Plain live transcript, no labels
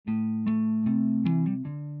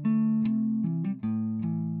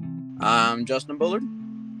I'm Justin Bullard.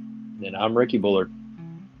 And I'm Ricky Bullard.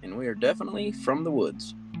 And we are definitely from the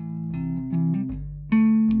woods.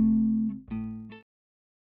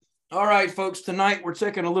 All right, folks, tonight we're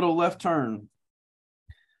taking a little left turn.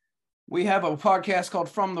 We have a podcast called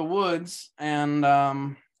From the Woods, and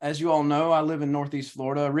as you all know, I live in Northeast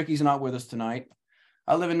Florida. Ricky's not with us tonight.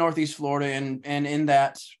 I live in Northeast Florida, and in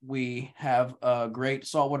that we have a great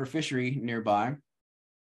saltwater fishery nearby.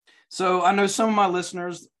 So I know some of my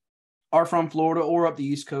listeners are from Florida or up the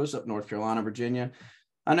East Coast, up North Carolina, Virginia.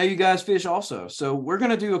 I know you guys fish also. So we're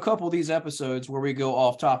going to do a couple of these episodes where we go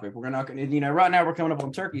off topic. We're not going to, right now we're coming up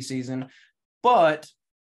on turkey season, but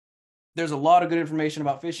there's a lot of good information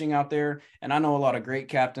about fishing out there. And I know a lot of great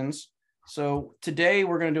captains. So today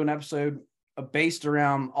we're going to do an episode based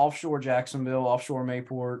around offshore Jacksonville, offshore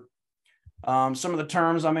Mayport. Some of the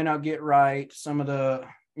terms I may not get right. Some of the,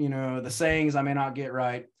 the sayings I may not get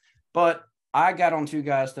right, but I got on two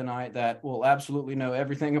guys tonight that will absolutely know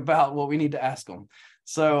everything about what we need to ask them.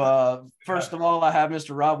 So first of all, I have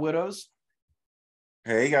Mr. Rob Widdows.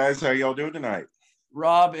 Hey guys, how y'all doing tonight?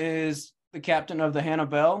 Rob is the captain of the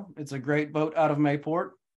Hannibal. It's a great boat out of Mayport.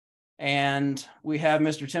 And we have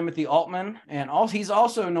Mr. Timothy Altman, and he's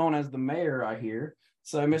also known as the mayor, I hear.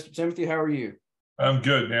 So Mr. Timothy, how are you? I'm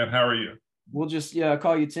good, man. How are you? We'll just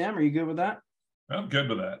call you Tim. Are you good with that? I'm good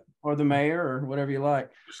with that. Or the mayor, or whatever you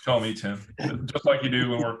like. Just call me Tim, just like you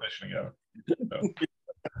do when we're fishing together. So.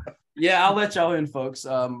 Yeah, I'll let y'all in, folks.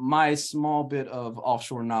 My small bit of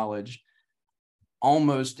offshore knowledge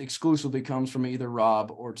almost exclusively comes from either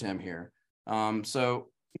Rob or Tim here. So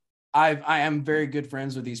I am very good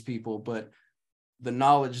friends with these people, but the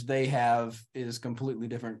knowledge they have is completely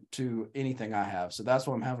different to anything I have. So that's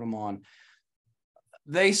why I'm having them on.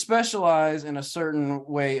 They specialize in a certain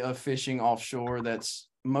way of fishing offshore that's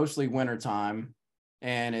mostly wintertime,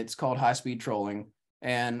 and it's called high-speed trolling.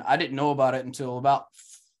 And I didn't know about it until about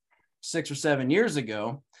 6 or 7 years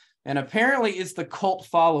ago. And apparently it's the cult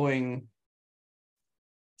following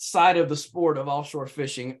side of the sport of offshore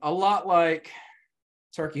fishing, a lot like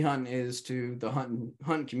turkey hunting is to the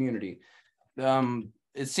hunting community.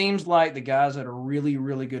 It seems like the guys that are really,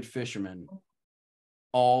 really good fishermen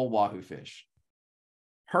all wahoo fish.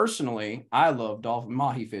 Personally, I love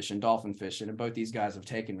mahi fishing, dolphin fishing, and both these guys have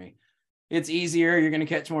taken me. It's easier. You're going to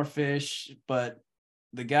catch more fish, but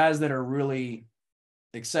the guys that are really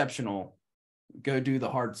exceptional go do the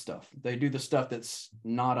hard stuff. They do the stuff that's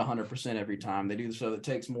not 100% every time. They do the stuff that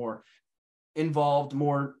takes more involved,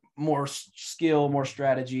 more skill, more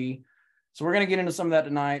strategy. So we're going to get into some of that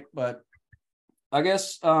tonight, but I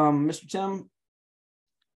guess, Mr. Tim,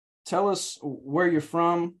 tell us where you're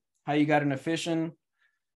from, how you got into fishing.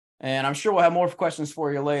 And I'm sure we'll have more questions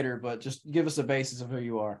for you later, but just give us a basis of who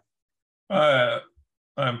you are.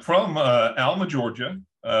 I'm from Alma, Georgia.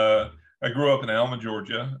 I grew up in Alma,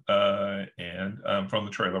 Georgia, and I'm from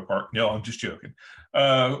the trailer park. No, I'm just joking.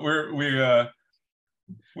 I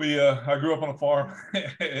grew up on a farm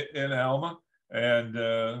in Alma, and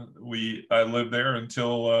I lived there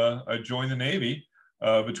until I joined the Navy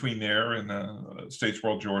between there and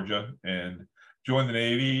Statesboro, Georgia, and joined the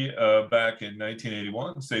Navy back in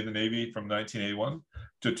 1981, stayed in the Navy from 1981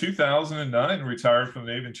 to 2009, retired from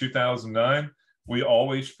the Navy in 2009. We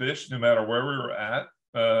always fished no matter where we were at.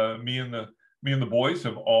 Me and the boys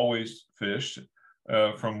have always fished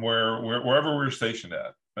from wherever we were stationed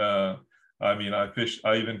at. I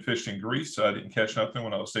even fished in Greece. I didn't catch nothing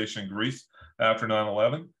when I was stationed in Greece after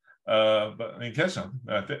 9/11. But I didn't catch something.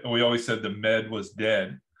 We always said the Med was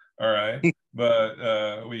dead. All right.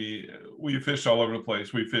 But we fished all over the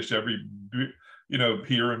place. We fished every,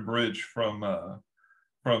 pier and bridge from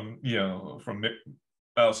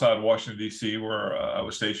outside Washington, D.C., where I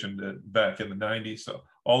was stationed back in the 90s. So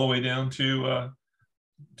all the way down to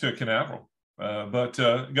Canaveral. But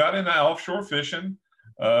got into offshore fishing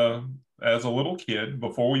as a little kid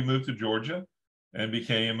before we moved to Georgia and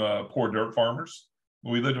became poor dirt farmers.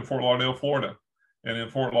 We lived in Fort Lauderdale, Florida. And in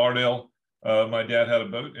Fort Lauderdale, my dad had a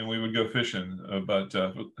boat and we would go fishing. But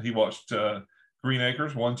he watched Green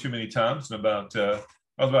Acres one too many times. And I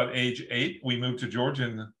was about age 8, we moved to Georgia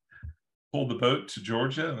and pulled the boat to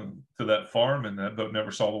Georgia and to that farm, and that boat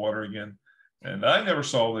never saw the water again. And I never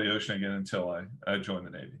saw the ocean again until I joined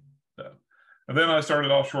the Navy. So, and then I started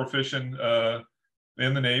offshore fishing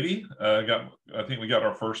in the Navy. I think we got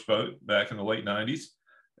our first boat back in the late 90s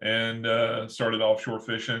and started offshore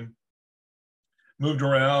fishing. Moved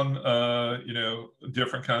around,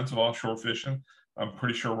 different kinds of offshore fishing. I'm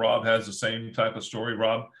pretty sure Rob has the same type of story.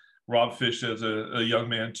 Rob fished as a young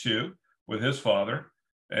man too with his father.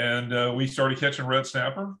 And we started catching red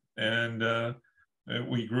snapper, and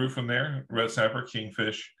we grew from there, red snapper,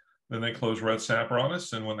 kingfish. Then they closed red snapper on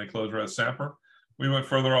us. And when they closed red snapper, we went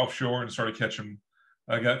further offshore and started catching.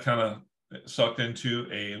 I got kind of sucked into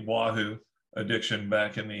a Wahoo addiction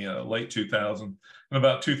back in the late 2000s, in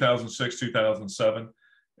about 2006, 2007.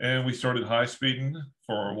 And we started high speeding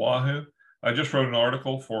for Wahoo. I just wrote an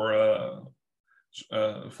article for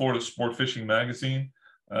Florida Sportfishing Magazine.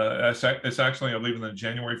 It's actually, I believe, in the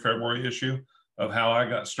January, February issue of how I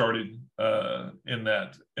got started in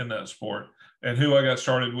that sport, and who I got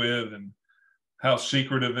started with, and how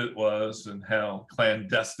secretive it was, and how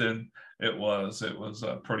clandestine it was. It was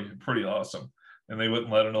pretty awesome, and they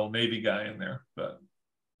wouldn't let an old Navy guy in there. But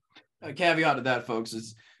a caveat to that, folks,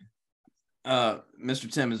 is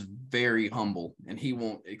Mr. Tim is very humble, and he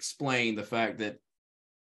won't explain the fact that,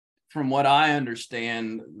 from what I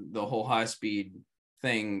understand, the whole high speed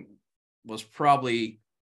thing was probably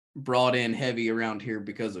brought in heavy around here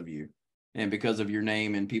because of you and because of your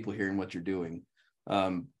name and people hearing what you're doing.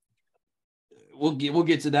 We'll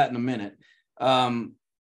get to that in a minute. Rob,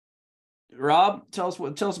 tell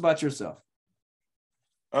us about yourself.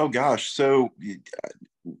 Oh gosh, so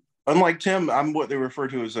unlike Tim, I'm what they refer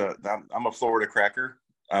to as I'm a Florida cracker.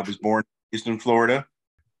 I was born in Houston, Florida.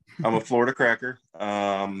 I'm a Florida cracker.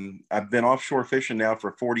 I've been offshore fishing now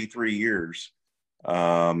for 43 years.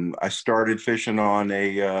 I started fishing on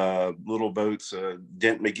a little boats,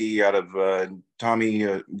 Dent McGee out of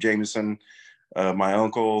Tommy Jameson, my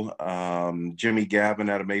uncle, Jimmy Gavin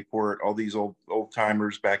out of Mayport, all these old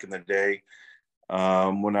timers back in the day.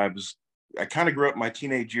 When I kind of grew up my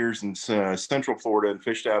teenage years in Central Florida and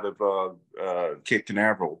fished out of Cape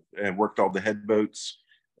Canaveral and worked all the head boats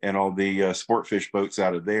and all the sport fish boats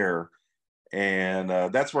out of there. And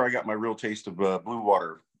that's where I got my real taste of blue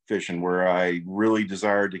water fishing, where I really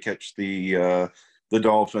desired to catch the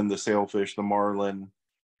dolphin, the sailfish, the marlin,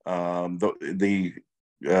 the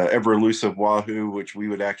ever elusive wahoo, which we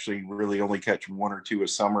would actually really only catch one or two a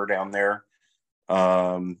summer down there.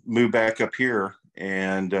 Moved back up here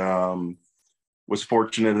and was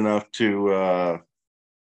fortunate enough to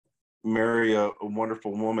marry a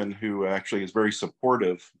wonderful woman who actually is very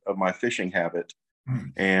supportive of my fishing habit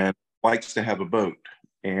and likes to have a boat.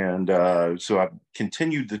 And so I've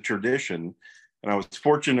continued the tradition, and I was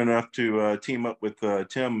fortunate enough to team up with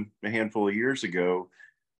Tim a handful of years ago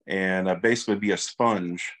and basically be a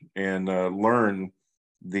sponge and learn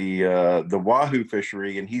the Wahoo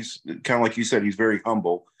fishery. And he's kind of like you said, he's very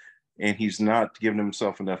humble, and he's not giving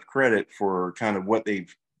himself enough credit for kind of what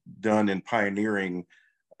they've done in pioneering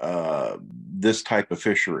this type of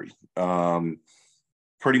fishery.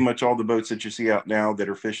 Pretty much all the boats that you see out now that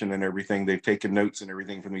are fishing and everything, they've taken notes and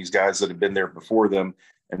everything from these guys that have been there before them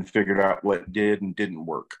and figured out what did and didn't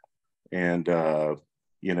work. And,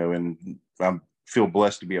 and I feel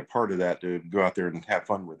blessed to be a part of that, to go out there and have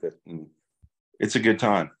fun with it. And it's a good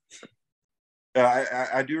time.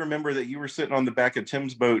 I do remember that you were sitting on the back of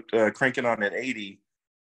Tim's boat, cranking on an 80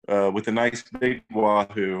 with a nice big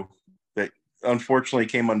Wahoo that unfortunately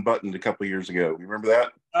came unbuttoned a couple of years ago. You remember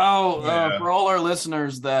that? Oh, yeah. For all our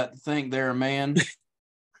listeners that think they're a man,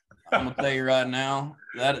 I'm gonna tell you right now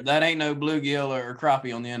that ain't no bluegill or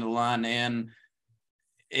crappie on the end of the line. And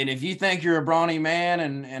if you think you're a brawny man,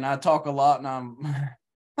 and I talk a lot, and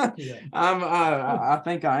I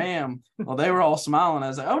think I am. Well, they were all smiling. I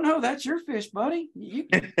was like, "Oh no, that's your fish, buddy. You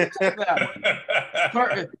can take that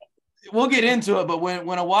one." We'll get into it, but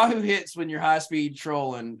when a wahoo hits, when you're high speed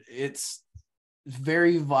trolling, it's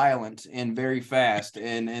very violent and very fast,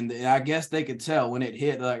 and I guess they could tell when it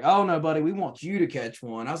hit. They're like, "Oh no, buddy, we want you to catch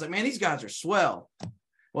one." I was like, "Man, these guys are swell."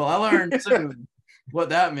 Well, I learned soon what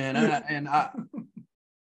that meant, and I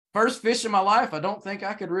first fish in my life, I don't think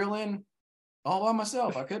I could reel in all by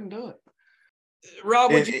myself. I couldn't do it.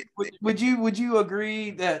 Rob, would you agree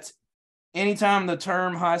that anytime the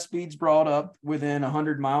term high speed's brought up within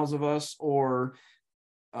 100 miles of us, or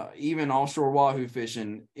even offshore wahoo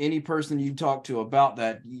fishing, any person you talk to about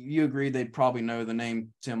that, you agree they'd probably know the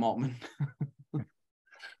name Tim Altman?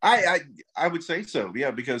 I would say so,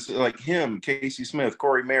 yeah, because like him, Casey Smith,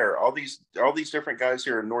 Corey Mayer, all these different guys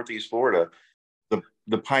here in Northeast Florida,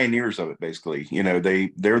 the pioneers of it, basically.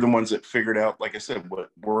 They're the ones that figured out, like I said, what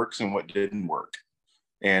works and what didn't work.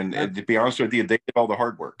 And to be honest with you, they did all the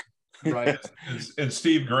hard work. Right. And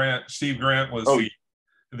Steve Grant was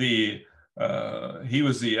he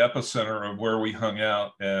was the epicenter of where we hung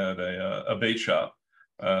out at a bait shop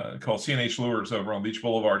called C&H Lures over on Beach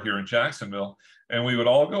Boulevard here in Jacksonville. And we would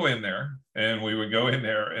all go in there, and we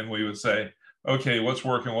would say, okay, what's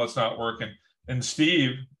working, what's not working. And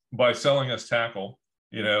Steve, by selling us tackle,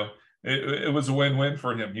 it was a win-win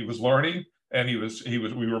for him. He was learning, and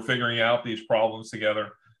we were figuring out these problems together.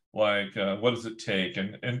 like what does it take,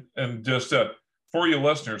 and just for you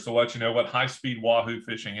listeners to let you know what high-speed wahoo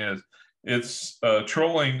fishing is. It's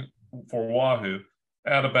trolling for wahoo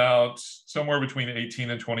at about somewhere between 18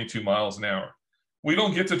 and 22 miles an hour. We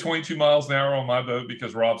don't get to 22 miles an hour on my boat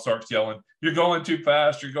because Rob starts yelling, "You're going too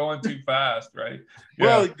fast, you're going too fast," right? Yeah.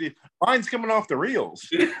 Well, mine's coming off the reels.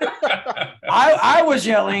 I was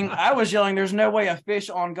yelling, there's no way a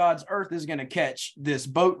fish on God's earth is going to catch this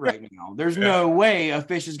boat right now. There's no way a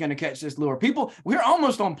fish is going to catch this lure. People, we're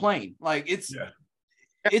almost on plane. Like it's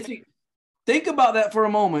think about that for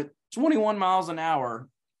a moment. 21 miles an hour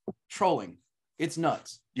trolling. It's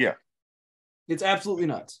nuts. Yeah. It's absolutely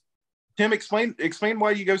nuts. Tim, explain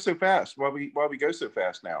why you go so fast. Why we go so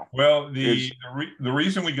fast now? Well, the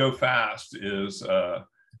reason we go fast is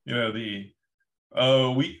we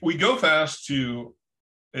go fast to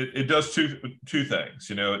it does two things.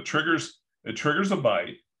 It triggers a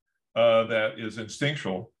bite that is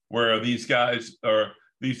instinctual, where these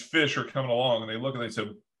fish are coming along and they look and they say,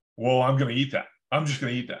 "Well, I'm going to eat that. I'm just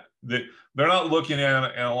going to eat that." They're not looking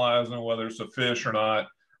at analyzing whether it's a fish or not.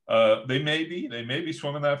 They may be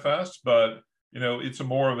swimming that fast, but it's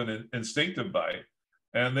more of an instinctive bite.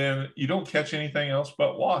 And then you don't catch anything else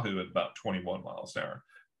but wahoo at about 21 miles an hour.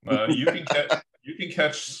 You can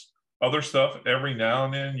catch other stuff every now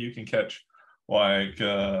and then. You can catch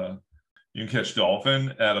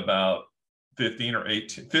dolphin at about 15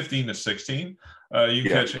 to 16. You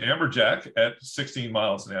can catch amberjack at 16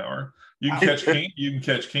 miles an hour. You can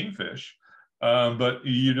catch kingfish, but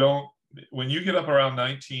you don't. When you get up around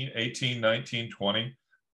 19, 18, 19, 20,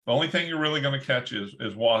 the only thing you're really going to catch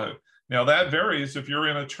is wahoo. Now that varies if you're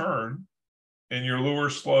in a turn and your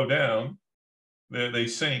lures slow down, they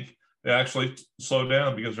sink. They actually slow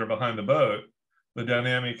down because they're behind the boat. The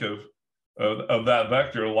dynamic of that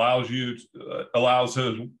vector allows those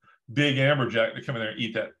big amberjack to come in there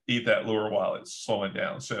and eat that lure while it's slowing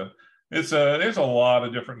down. So there's a lot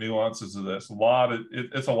of different nuances of this.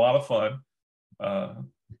 It's a lot of fun.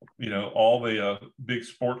 All the big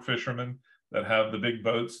sport fishermen that have the big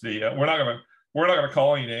boats. We're not gonna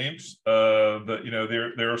call any names, but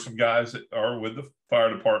there are some guys that are with the fire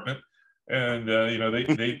department, and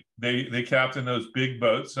they captain those big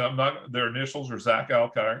boats. Their initials are Zach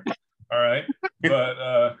Alkire, all right,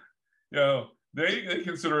 but they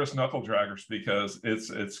consider us knuckle draggers because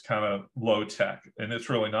it's kind of low tech, and it's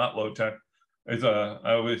really not low tech. I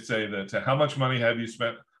always say that how much money have you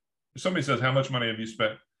spent? If somebody says, "How much money have you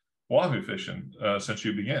spent wahoo fishing since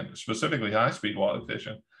you began, specifically high-speed wahoo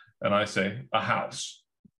fishing?" And I say, a house.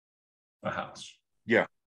 Yeah.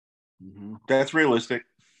 That's realistic.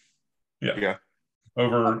 Yeah.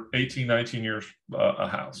 Over 18, 19 years, a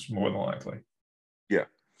house, more than likely. Yeah.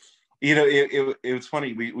 It was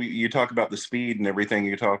funny. You talk about the speed and everything.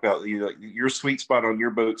 You talk about your sweet spot on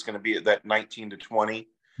your boat's going to be at that 19 to 20,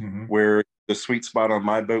 where the sweet spot on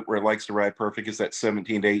my boat where it likes to ride perfect is that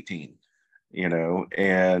 17 to 18.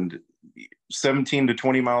 And 17 to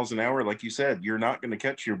 20 miles an hour, like you said, you're not going to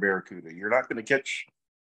catch your barracuda. You're not going to catch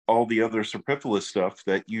all the other superfluous stuff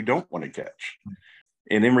that you don't want to catch.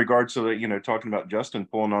 And in regards to talking about Justin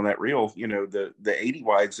pulling on that reel, the 80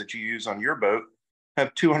 wides that you use on your boat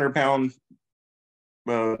have 200-pound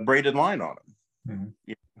braided line on them.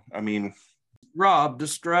 I mean, Rob,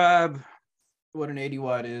 describe what an 80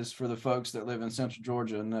 wide is for the folks that live in Central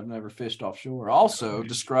Georgia and have never fished offshore. Also,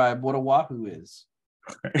 describe what a wahoo is.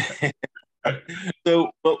 So,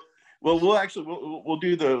 we'll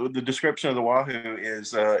do the description of the wahoo.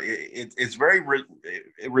 Is it's very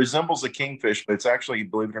it resembles a kingfish, but it's actually,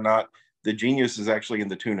 believe it or not, the genius is actually in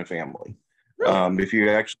the tuna family. Really? If you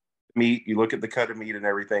actually you look at the cut of meat and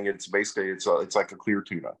everything, it's basically it's like a clear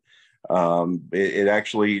tuna. It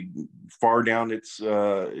actually, far down its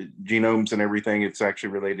genomes and everything, it's actually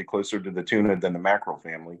related closer to the tuna than the mackerel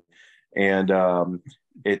family, and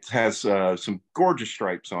it has some gorgeous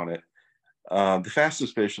stripes on it. The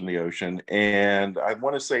fastest fish in the ocean, and I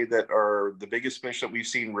want to say that are the biggest fish that we've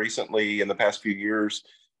seen recently in the past few years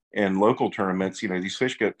in local tournaments. These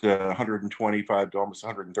fish get 125 to almost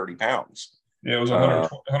 130 pounds. Yeah, it was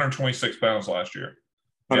 126 pounds last year.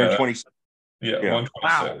 126. Yeah, 126.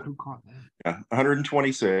 Wow, who caught that? Yeah,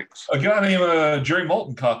 126. A guy named Jerry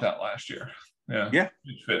Moulton caught that last year. Yeah.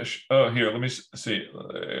 Huge fish. Oh, here, let me see.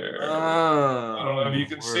 There. I don't know if you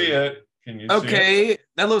can see it. Can you see it?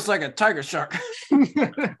 That looks like a tiger shark.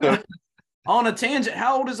 On a tangent,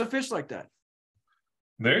 how old is a fish like that?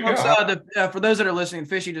 There you go. For those that are listening, the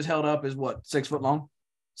fish he just held up is what, 6 foot long?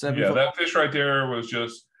 7 foot? That fish right there was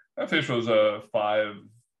 5'9",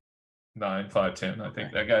 5'10". I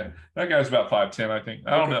think that guy's about 5'10". I think.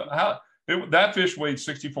 I don't know how. That fish weighed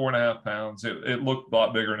 64.5 pounds. It looked a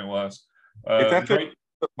lot bigger than it was. If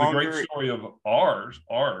The great story of ours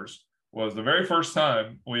was the very first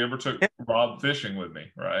time we ever took Rob fishing with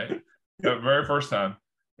me, right? The very first time.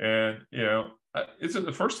 And, is it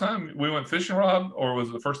the first time we went fishing, Rob, or was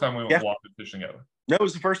it the first time we went wahoo fishing together? No, it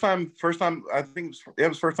was the first time, I think it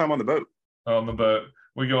was first time on the boat. On the boat.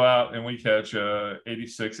 We go out and we catch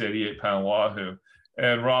 86, 88 pound wahoo.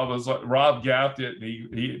 And Rob gapped it and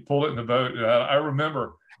he pulled it in the boat. And I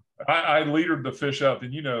remember I leadered the fish up,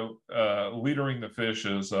 and leadering the fish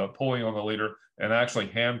is pulling on the leader and actually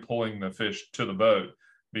hand pulling the fish to the boat,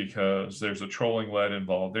 because there's a trolling lead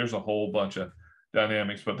involved. There's a whole bunch of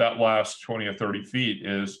dynamics, but that last 20 or 30 feet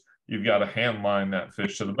is you've got to hand line that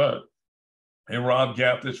fish to the boat. And Rob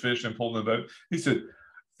gapped this fish and pulled in the boat. He said,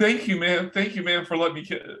 thank you, man, for letting me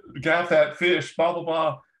gap that fish, blah, blah,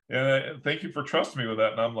 blah. And thank you for trusting me with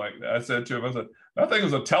that. And I'm like, I said to him, that thing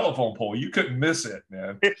was a telephone pole. You couldn't miss it,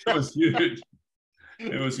 man. It was huge.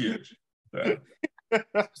 It was huge.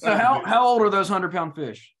 So how old are those 100-pound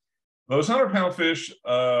fish? Those 100-pound fish,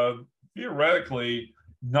 theoretically,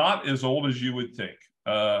 not as old as you would think.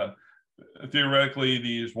 Theoretically,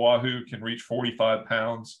 these wahoo can reach 45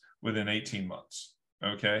 pounds within 18 months.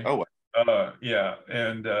 Okay. Oh, wow. Yeah.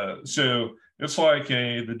 And so it's like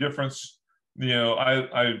the difference.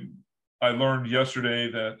 I learned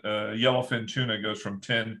yesterday that yellowfin tuna goes from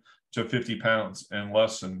 10 to 50 pounds in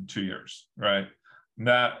less than 2 years, right? And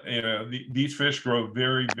that, these fish grow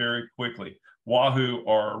very, very quickly. Wahoo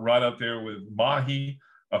are right up there with mahi.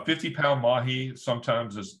 A 50-pound mahi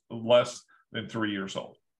sometimes is less than 3 years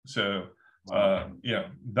old. So, they're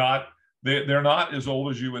not as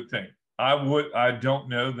old as you would think. I don't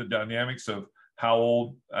know the dynamics of how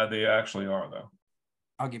old they actually are, though.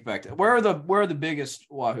 I'll get back to that. Where are the biggest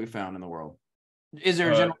wahoo found in the world? Is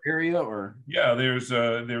there a general area, or? Yeah, there's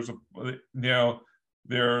a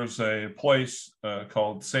place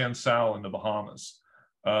called San Sal in the Bahamas.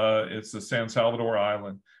 It's the San Salvador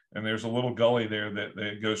Island, and there's a little gully there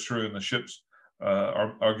that goes through, and the ships,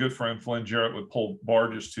 our good friend Flynn Jarrett would pull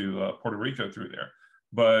barges to Puerto Rico through there.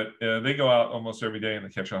 But they go out almost every day and they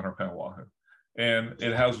catch 100-pound wahoo. And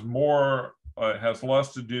it has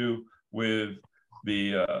less to do with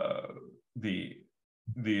the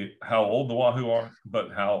how old the wahoo are,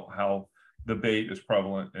 but how the bait is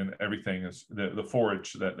prevalent and everything is the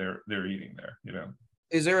forage that they're eating there.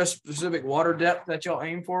 Is there a specific water depth that y'all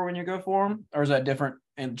aim for when you go for them, or is that different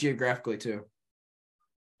and geographically too?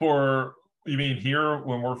 You mean here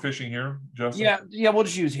when we're fishing here, Justin? Yeah. We'll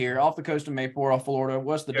just use here off the coast of Mayport, off Florida.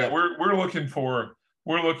 What's the depth? We're looking for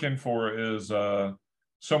is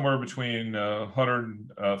somewhere between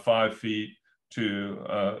 105 feet to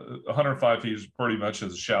 105 feet is pretty much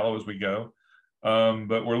as shallow as we go.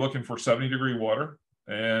 But we're looking for 70-degree water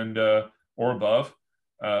and or above.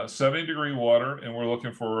 70-degree water, and we're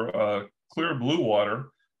looking for clear blue water,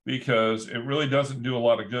 because it really doesn't do a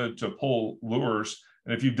lot of good to pull lures.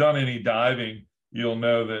 And if you've done any diving, you'll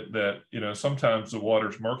know that sometimes the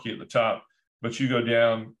water's murky at the top, but you go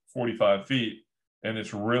down 45 feet and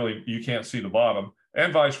it's really, you can't see the bottom,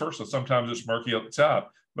 and vice versa. Sometimes it's murky at the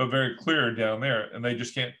top, but very clear down there. And they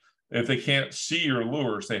just can't, if they can't see your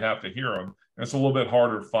lures, they have to hear them. And it's a little bit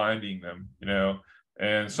harder finding them,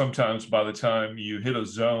 and sometimes by the time you hit a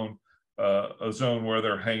zone where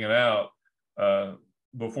they're hanging out,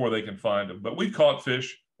 before they can find them. But we've caught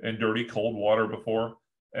fish in dirty cold water before,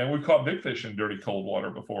 and we've caught big fish in dirty cold water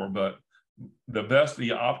before. But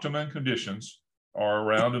the optimum conditions are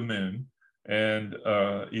around a moon, and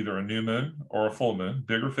either a new moon or a full moon.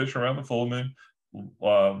 Bigger fish around the full moon,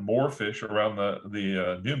 more fish around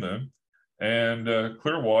the new moon, and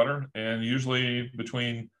clear water, and usually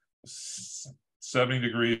between 70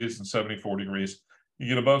 degrees and 74 degrees. You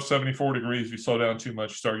get above 74 degrees, you slow down too much,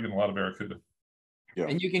 you start getting a lot of barracuda. Yeah.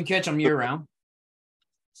 And you can catch them year round.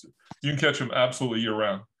 You can catch them absolutely year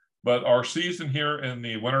round. But our season here in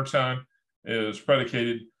the wintertime is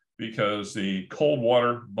predicated because the cold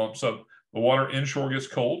water bumps up. The water inshore gets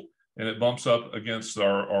cold, and it bumps up against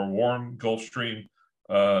our warm Gulf Stream,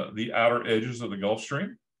 the outer edges of the Gulf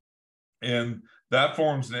Stream. And that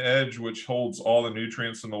forms an edge which holds all the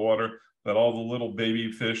nutrients in the water that all the little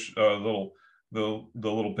baby fish, the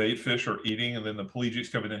little bait fish are eating, and then the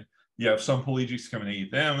pelagics coming in. You have some pelagics coming in and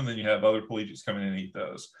eat them, and then you have other pelagics coming in and eat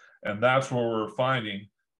those. And that's where we're finding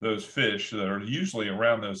those fish that are usually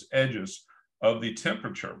around those edges of the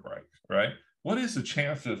temperature break, right? What is the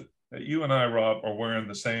chances that you and I, Rob, are wearing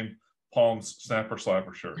the same Palms Snapper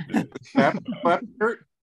Slapper shirt? Snapper Slapper shirt?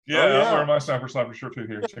 Yeah, I'm wearing my Snapper Slapper shirt too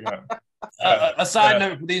here. Check it out. A side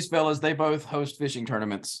note for these fellas, they both host fishing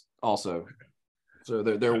tournaments also. So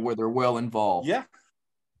they're well involved. Yeah.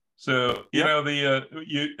 So you know they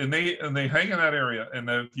hang in that area, and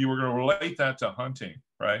if you were going to relate that to hunting,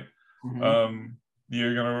 right? Mm-hmm.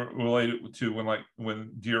 You're going to relate it to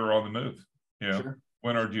when deer are on the move. You know, Sure.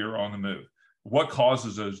 when are deer on the move? What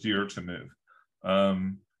causes those deer to move?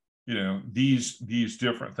 You know, these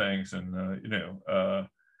different things, and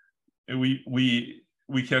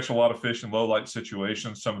we catch a lot of fish in low light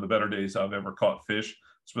situations. Some of the better days I've ever caught fish,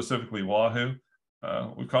 specifically wahoo.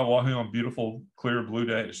 We caught wahoo on beautiful, clear blue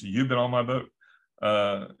days. You've been on my boat,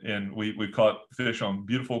 and we caught fish on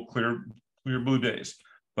beautiful, clear blue days.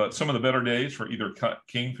 But some of the better days for either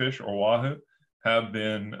kingfish or wahoo have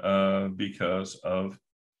been because of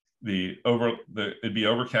it'd be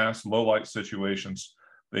overcast, low light situations.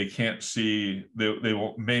 They can't see.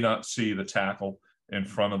 May not see the tackle in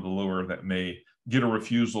front of the lure that may get a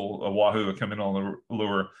refusal. A wahoo will come in on the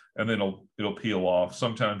lure, and then it'll peel off.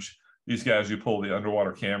 Sometimes these guys who pull the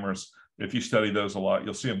underwater cameras, if you study those a lot,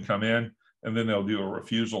 you'll see them come in and then they'll do a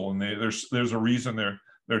refusal, and there's a reason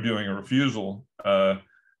they're doing a refusal.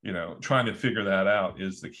 Trying to figure that out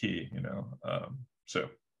is the key. So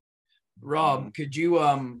Rob, could you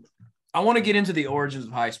I want to get into the origins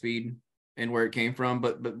of high speed and where it came from,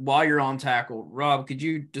 but while you're on tackle, Rob, could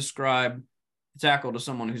you describe tackle to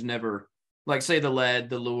someone who's never, like, say, the lead,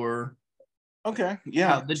 the lure? Okay.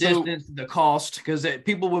 Yeah. The distance, the cost, because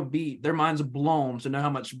people would be, their minds are blown to know how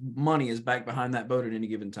much money is back behind that boat at any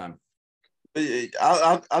given time.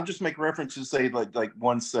 I'll just make references, say like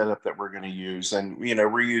one setup that we're going to use, and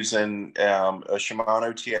we're using a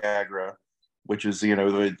Shimano Tiagra, which is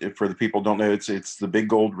for the people who don't know, it's the big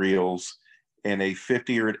gold reels, and a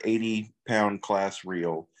 50 or an 80 pound class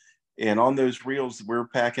reel. And on those reels, we're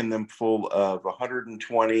packing them full of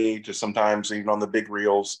 120 to sometimes even on the big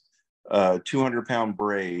reels, 200 pound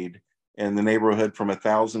braid, in the neighborhood from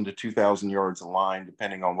 1,000 to 2,000 yards of line,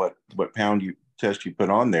 depending on what pound test you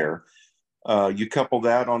put on there. You couple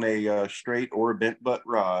that on a straight or a bent butt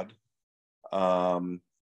rod, and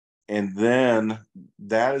then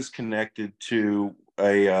that is connected to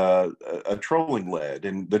a trolling lead,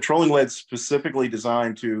 and the trolling lead specifically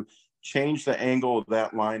designed to change the angle of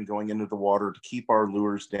that line going into the water to keep our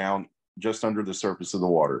lures down just under the surface of the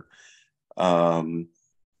water. And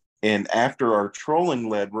after our trolling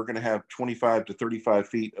lead, we're going to have 25 to 35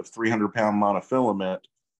 feet of 300 pound monofilament,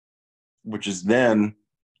 which is then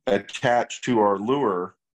attached to our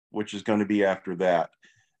lure, which is going to be after that.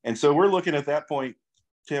 And so we're looking at that point,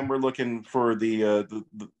 Tim, we're looking for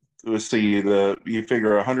let's see, you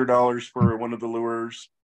figure $100 for one of the lures.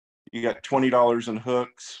 You got $20 in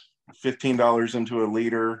hooks, $15 into a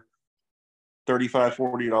leader, $35,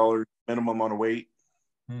 $40 minimum on a weight.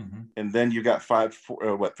 Mm-hmm. And then you got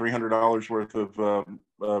 $300 worth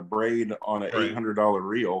of braid on an $800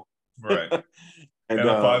 reel. Right. and a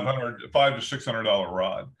 $500 to $600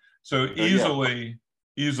 rod. So easily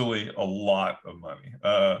a lot of money.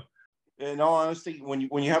 In all honesty, when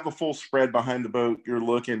you have a full spread behind the boat, you're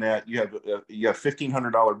looking at you have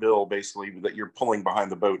 $1,500 bill basically that you're pulling behind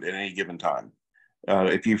the boat at any given time.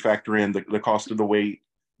 If you factor in the cost of the weight,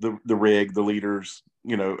 the rig, the leaders,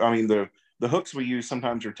 the hooks we use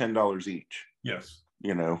sometimes are $10 each. Yes.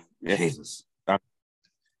 Jesus.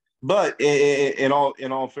 But in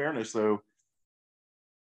all fairness, though,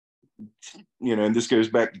 and this goes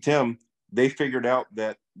back to Tim, they figured out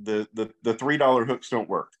that the $3 hooks don't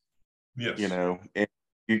work. Yes. And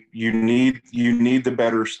you need the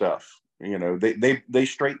better stuff. They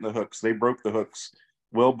straightened the hooks. They broke the hooks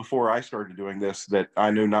well before I started doing this, that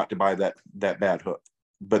I knew not to buy that bad hook.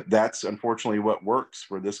 But that's unfortunately what works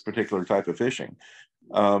for this particular type of fishing.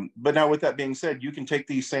 But now, with that being said, you can take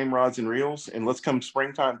these same rods and reels, and let's come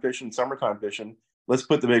springtime fishing, summertime fishing. Let's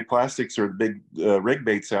put the big plastics or the big rig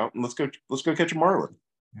baits out, and let's go catch a marlin.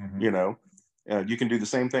 Mm-hmm. You can do the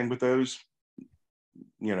same thing with those,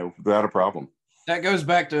 without a problem. That goes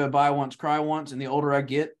back to buy once, cry once. And the older I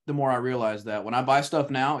get, the more I realize that when I buy stuff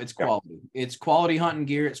now, it's quality. Yeah. It's quality hunting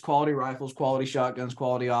gear. It's quality rifles, quality shotguns,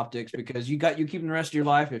 quality optics, because you keep them the rest of your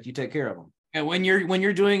life if you take care of them. And when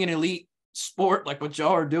you're doing an elite sport like what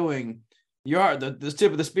y'all are doing, you are the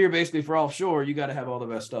tip of the spear basically for offshore. You got to have all the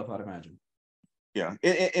best stuff, I'd imagine. Yeah,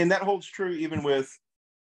 and that holds true even with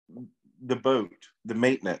the boat, the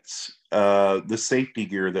maintenance, the safety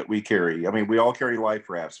gear that we carry. I mean, we all carry life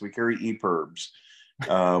rafts. We carry EPIRBs.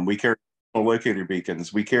 We carry locator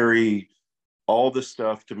beacons. We carry all the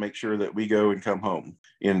stuff to make sure that we go and come home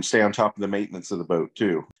and stay on top of the maintenance of the boat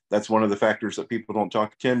too. That's one of the factors that people don't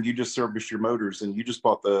talk. Tim, you just serviced your motors, and you just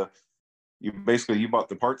bought you bought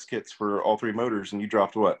the parts kits for all three motors, and you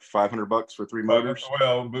dropped what, $500 for three motors?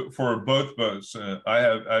 Well, for both boats, I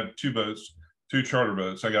have two boats, 2 charter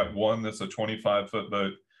boats. I got one that's a 25-foot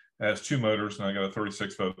boat. It has 2 motors, and I got a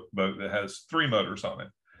 36-foot boat that has 3 motors on it.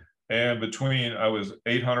 And I was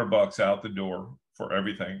 $800 out the door for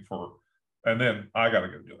everything and then I got to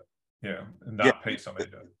go do it. Yeah. And not pay somebody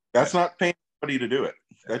to do it. That's not paying somebody to do it.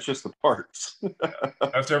 That's just the parts.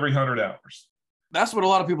 That's every 100 hours. That's what a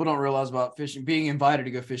lot of people don't realize about fishing, being invited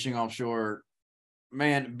to go fishing offshore.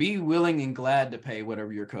 Man, be willing and glad to pay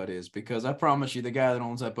whatever your cut is, because I promise you, the guy that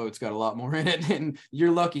owns that boat's got a lot more in it, and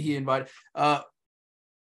you're lucky he invited. For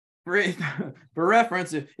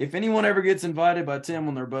reference, if anyone ever gets invited by Tim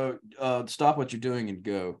on their boat, stop what you're doing and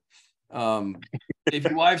go. If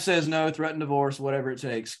your wife says no, threaten divorce, whatever it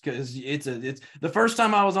takes, because it's the first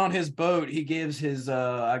time I was on his boat, he gives his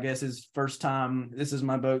I guess his first time, this is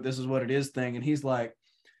my boat, this is what it is thing, and he's like,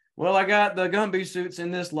 well, I got the Gumby suits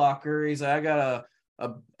in this locker. He's like, I got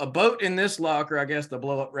a boat in this locker, I guess the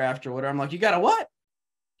blow up raft or whatever. I'm like, you got a what?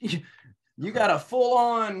 You got a full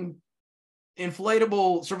on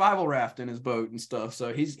inflatable survival raft in his boat and stuff.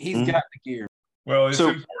 So he's got the gear. Well, it's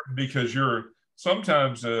important because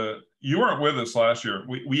sometimes you weren't with us last year.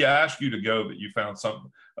 We asked you to go, but you found something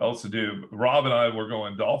else to do. Rob and I were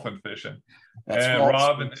going dolphin fishing. That's and false.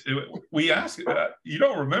 Rob, we asked, you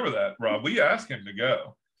don't remember that, Rob. We asked him to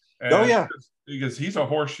go. And oh, yeah. Because he's a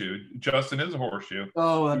horseshoe. Justin is a horseshoe.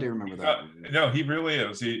 Oh, I do remember that. No, he really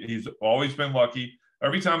is. He's always been lucky.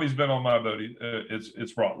 Every time he's been on my boat,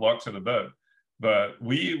 it's brought luck to the boat. But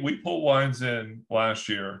we pulled lines in last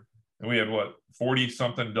year, and we had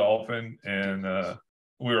 40-something dolphin, and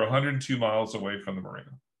we were 102 miles away from the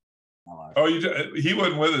marina. Oh, he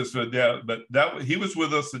wasn't with us, but he was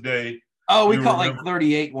with us the day. Oh, we caught like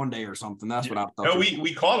 38 one day or something. That's what I thought. No,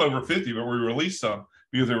 we caught over 50, but we released some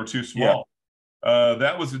because they were too small. Yeah.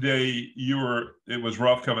 That was the day it was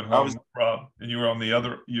rough coming home, Rob, and you were on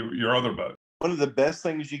your other boat. One of the best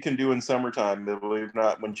things you can do in summertime, believe it or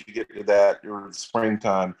not, once you get to that, or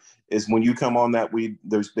springtime, is when you come on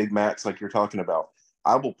those big mats like you're talking about.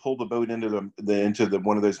 I will pull the boat into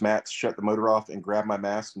one of those mats, shut the motor off, and grab my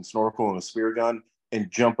mask and snorkel and a spear gun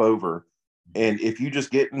and jump over. And if you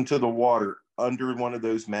just get into the water under one of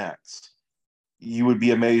those mats, you would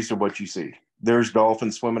be amazed at what you see. There's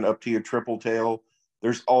dolphins swimming up to your triple tail.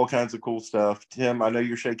 There's all kinds of cool stuff. Tim, I know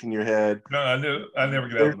you're shaking your head. No, I never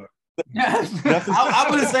get out of that.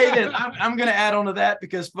 I'm going to say this. I'm going to add on to that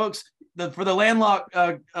because, folks, for the landlocked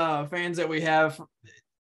fans that we have,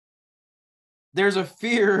 there's a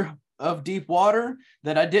fear of deep water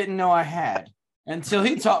that I didn't know I had until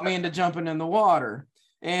he taught me into jumping in the water.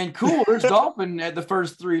 And cool, there's dolphin at the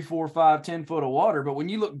first 3, 4, 5, 10 foot of water. But when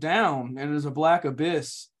you look down and there's a black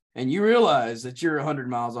abyss and you realize that you're 100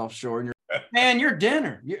 miles offshore and you're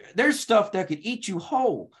dinner. There's stuff that could eat you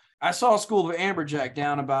whole. I saw a school of amberjack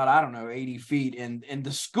down about, 80 feet, and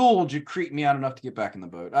the school just creeped me out enough to get back in the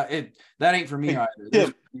boat. That ain't for me either.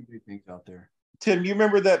 There's big things out there. Tim, you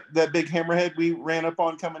remember that big hammerhead we ran up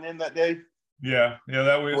on coming in that day? Yeah,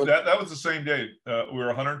 that was the same day. We were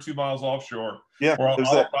 102 miles offshore. Yeah, we're on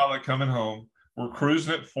autopilot coming home. We're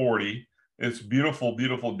cruising at 40. It's beautiful,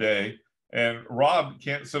 beautiful day. And Rob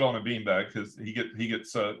can't sit on a beanbag because he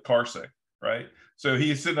gets car sick, right? So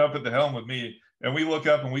he's sitting up at the helm with me. And we look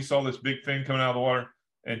up and we saw this big fin coming out of the water.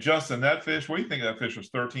 And Justin, that fish, what do you think that fish was?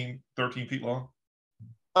 13 feet long?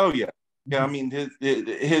 Oh, yeah. Yeah, I mean,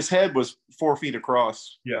 his head was 4 feet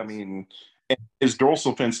across. Yeah. I mean, his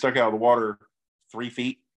dorsal fin stuck out of the water 3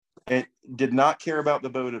 feet and did not care about the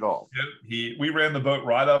boat at all. We ran the boat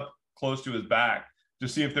right up close to his back to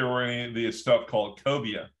see if there were any of the stuff called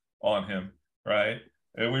cobia on him, right?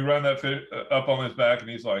 And we ran that fish up on his back, and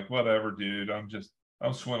he's like, whatever, dude,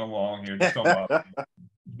 I'm swimming along here. Just don't bother me.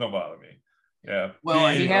 Don't bother me. Yeah.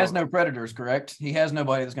 Well, he has no predators, correct? He has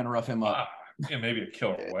nobody that's going to rough him up. Maybe a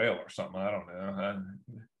killer whale or something. I don't know.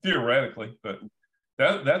 Theoretically, but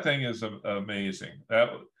that thing is amazing.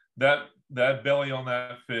 That belly on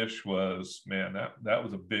that fish was, man, that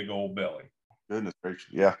was a big old belly. Goodness gracious.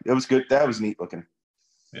 Yeah, it was good. That was neat looking.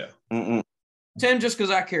 Yeah. Tim, just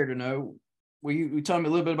because I care to know, will you tell me a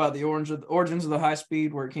little bit about the origins of the high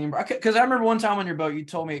speed, where it came from? Because I remember one time on your boat, you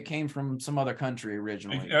told me it came from some other country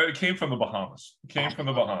originally. It came from the Bahamas. Okay.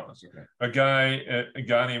 A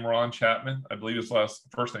guy named Ron Chapman. I believe his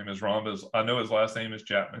first name is Ron, but I know his last name is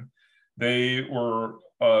Chapman. They were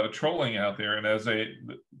trolling out there, and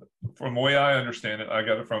from the way I understand it, I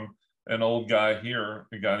got it from an old guy here,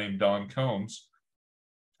 a guy named Don Combs,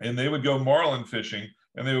 and they would go marlin fishing,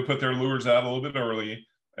 and they would put their lures out a little bit early,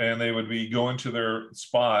 and they would be going to their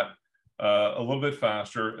spot a little bit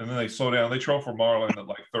faster, and then they slow down. They troll for marlin at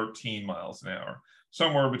like 13 miles an hour.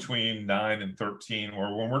 somewhere between 9 and 13,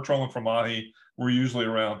 where when we're trolling for mahi, we're usually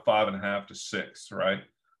around 5.5 to 6, right,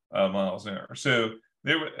 miles an hour. So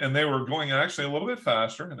they were going actually a little bit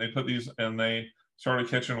faster, and they started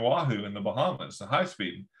catching wahoo in the Bahamas, the high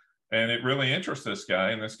speed, and it really interested this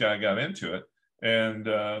guy, and this guy got into it, and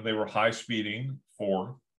they were high speeding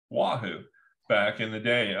for wahoo back in the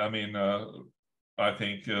day. I mean, I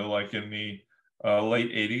think like in the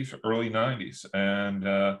late 80s, early 90s, and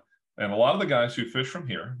a lot of the guys who fish from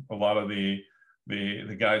here, a lot of the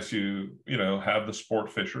guys who, you know, have the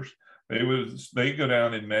sport fishers, they go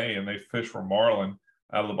down in May and they fish for marlin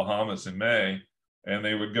out of the Bahamas in May, and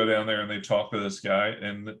they would go down there and they talk to this guy,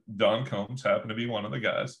 and Don Combs happened to be one of the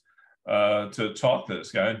guys to talk to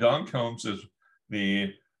this guy. And Don Combs is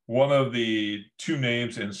one of the two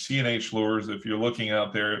names in C&H Lures. If you're looking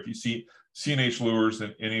out there, if you see C&H Lures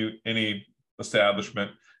in any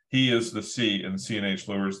establishment, he is the C in C&H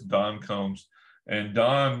Lures, Don Combs. And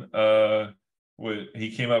Don,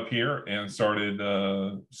 he came up here and started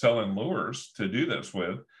selling lures to do this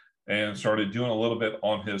with, and started doing a little bit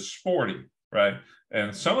on his sporty, right?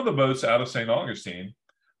 And some of the boats out of St. Augustine,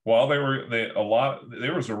 while there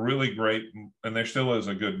was a really great, and there still is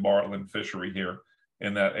a good marlin fishery here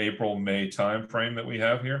in that April, May time frame that we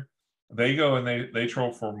have here. They go and they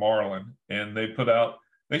troll for marlin, and they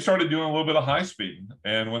started doing a little bit of high speeding.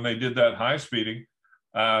 And when they did that high speeding,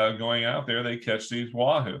 going out there, they catch these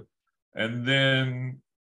wahoo. And then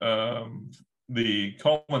the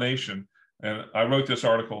culmination, and I wrote this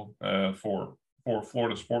article for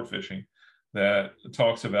Florida Sport Fishing that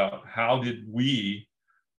talks about how did we,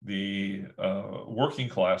 the working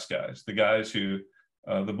class guys, the guys who,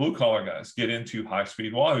 the blue collar guys, get into high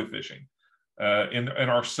speed wahoo fishing in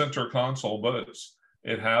our center console boats.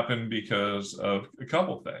 It happened because of a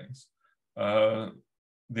couple of things.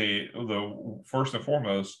 The first and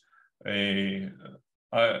foremost,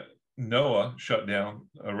 NOAA shut down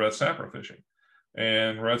red snapper fishing,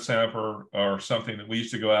 and red snapper are something that we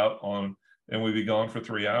used to go out on, and we'd be gone for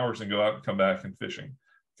 3 hours and go out and come back and fishing,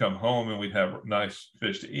 come home, and we'd have nice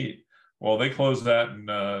fish to eat. Well, they closed that in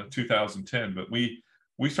 2010, but we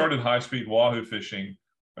started high speed wahoo fishing,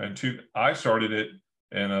 and I started it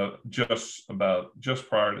in just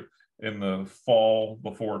prior to, in the fall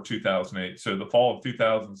before 2008. So the fall of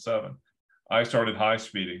 2007, I started high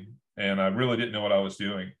speeding, and I really didn't know what I was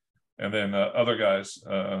doing. And then other guys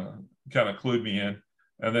kind of clued me in.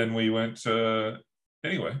 And then we went to,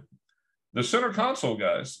 anyway, the center console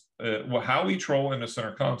guys, how we troll in the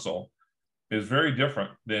center console is very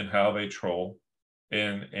different than how they troll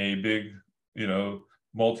in a big, you know,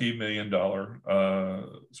 multi-million-dollar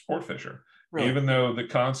sport fisher. Really? Even though the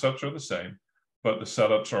concepts are the same, but the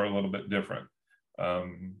setups are a little bit different.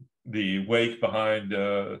 The wake behind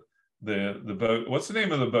the boat, what's the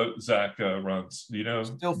name of the boat Zach runs? Do you know?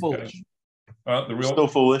 Still Foolish. Still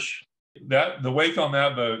Foolish. The wake on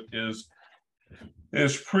that boat is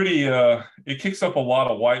pretty, it kicks up a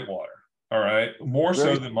lot of whitewater, all right? More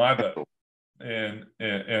so than my boat. And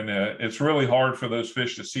it's really hard for those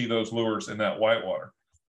fish to see those lures in that whitewater.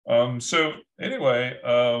 So anyway,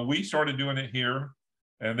 we started doing it here,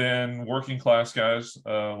 and then working class guys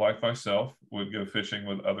like myself would go fishing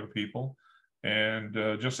with other people, and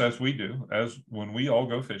just as we do, as when we all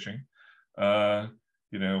go fishing,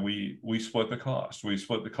 you know, we split the cost. We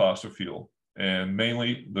split the cost of fuel, and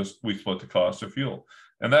mainly we split the cost of fuel,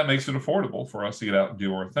 and that makes it affordable for us to get out and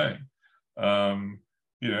do our thing.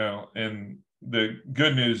 You know, and the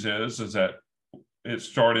good news is that it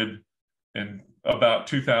started in about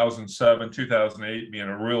 2007, 2008, being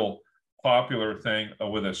a real popular thing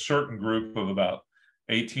with a certain group of about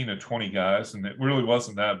 18 to 20 guys. And it really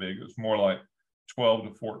wasn't that big. It was more like 12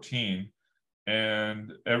 to 14.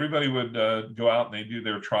 And everybody would go out and they do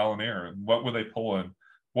their trial and error. And what were they pulling?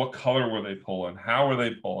 What color were they pulling? How were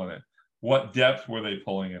they pulling it? What depth were they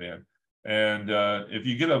pulling it in? And if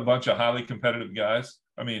you get a bunch of highly competitive guys,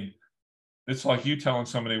 I mean, it's like you telling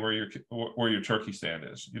somebody where your turkey stand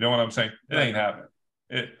is. You know what I'm saying? It ain't happening.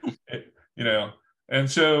 You know. And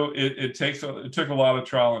so it took a lot of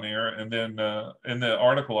trial and error. And then in the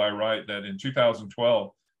article I write that in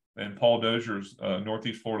 2012, in Paul Dozier's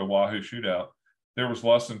Northeast Florida Wahoo Shootout, there was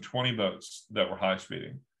less than 20 boats that were high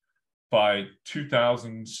speeding. By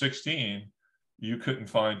 2016, you couldn't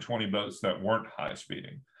find 20 boats that weren't high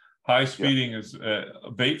speeding. High speeding is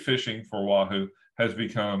bait fishing for wahoo has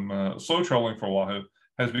become, slow trolling for wahoo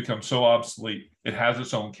has become so obsolete. It has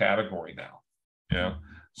its own category now. Yeah.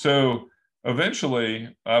 So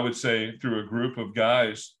eventually, I would say through a group of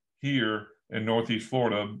guys here in Northeast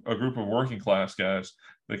Florida, a group of working class guys,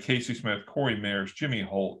 the Casey Smith, Corey Mayers, Jimmy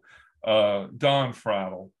Holt, Don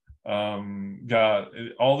Frattle, got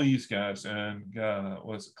all these guys, and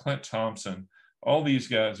was Clint Thompson, all these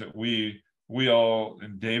guys that we all,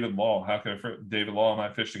 and David Law, David Law and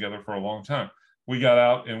I fished together for a long time. We got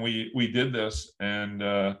out and we did this, and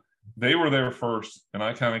they were there first, and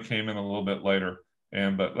I kind of came in a little bit later.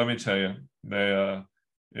 But let me tell you, and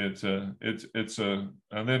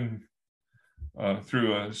then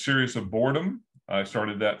through a series of boredom, I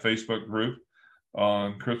started that Facebook group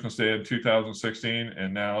on Christmas Day of 2016,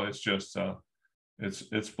 and now it's just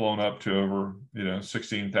it's blown up to over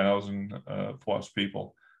 16,000 plus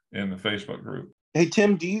people in the Facebook group. Hey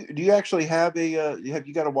Tim, do you actually have have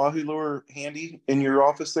you got a Wahoo lure handy in your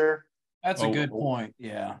office there? That's a good point.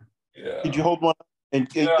 Yeah. Did you hold one and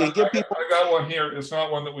give people? I got one here. It's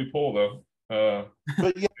not one that we pull though.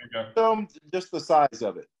 But just the size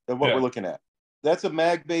of it, of what we're looking at. That's a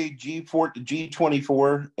Magbay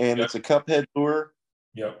G24, and it's a cup head lure.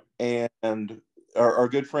 Yep. And our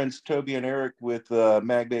good friends Toby and Eric with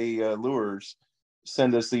Magbay Lures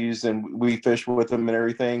send us these, and we fish with them and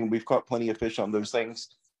everything. We've caught plenty of fish on those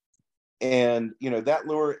things. And that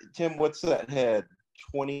lure, Tim, what's that head?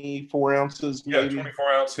 24 ounces, maybe?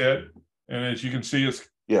 24-ounce head. And as you can see, it's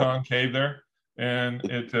concave there, and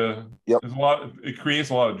it is it creates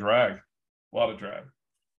a lot of drag.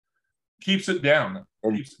 Keeps it down.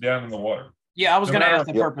 Keeps it down in the water. Yeah, I was going to ask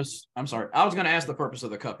the purpose. I'm sorry. I was going to ask the purpose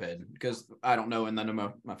of the cup head, because I don't know, and none of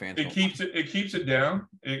my fans. It keeps it down.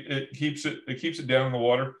 It keeps it down in the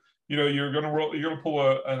water. You're going to pull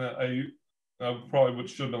I probably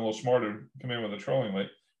should have been a little smarter to come in with a trolling weight,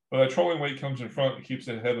 but that trolling weight comes in front and keeps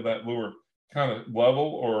the head of that lure kind of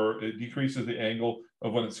level, or it decreases the angle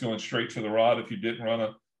of when it's going straight to the rod if you didn't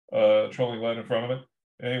run a trolling lead in front of it.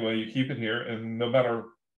 Anyway, you keep it here, and no matter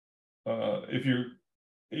if you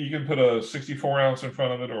can put a 64-ounce in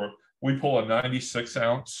front of it, or we pull a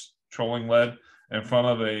 96-ounce trolling lead in front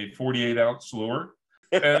of a 48-ounce lure,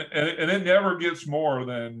 and it never gets more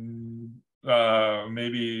than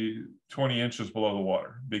maybe 20 inches below the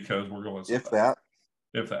water, because we're going if that.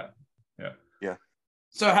 Yeah.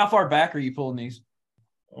 So how far back are you pulling these?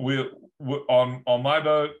 We on my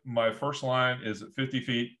boat, my first line is at 50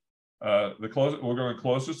 feet. We're going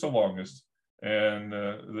closest to longest, and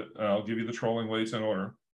I'll give you the trolling weights in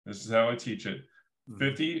order. This is how I teach it.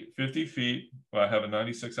 50 feet, I have a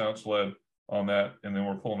 96-ounce lead on that, and then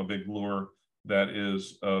we're pulling a big lure that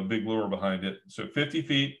is a big lure behind it. So 50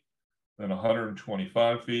 feet, then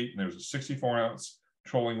 125 feet, and there's a 64-ounce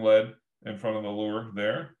trolling lead in front of the lure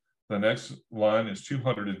there. The next line is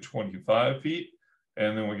 225 feet,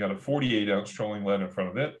 and then we got a 48-ounce trolling lead in front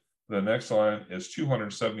of it. The next line is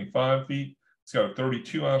 275 feet. It's got a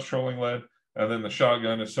 32-ounce trolling lead, and then the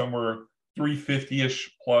shotgun is somewhere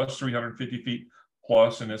 350-ish plus, 350 feet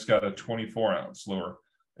plus, and it's got a 24-ounce lure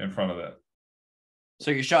in front of that.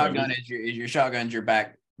 So your shotgun is your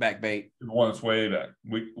back bait. The one that's way back.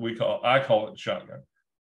 I call it shotgun.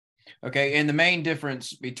 Okay, and the main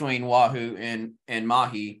difference between Wahoo and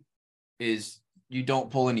Mahi is you don't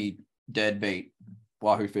pull any dead bait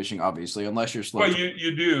Wahoo fishing, obviously, unless you're slow. Well,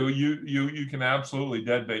 you do. You can absolutely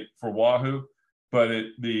dead bait for Wahoo. But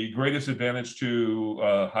the greatest advantage to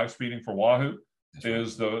high speeding for Wahoo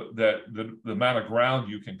is the amount of ground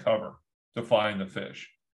you can cover to find the fish.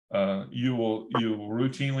 You will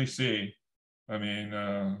routinely see. I mean,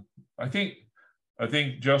 I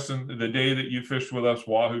think Justin, the day that you fished with us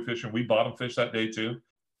Wahoo fishing, we bottom fished that day too.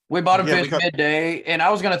 We bottom fished midday, and I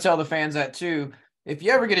was going to tell the fans that too. If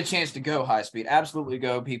you ever get a chance to go high speed, absolutely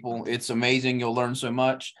go, people. It's amazing. You'll learn so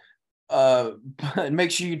much. But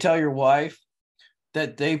make sure you tell your wife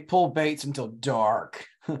that they pull baits until dark.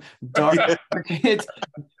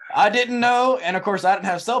 I didn't know, and of course I didn't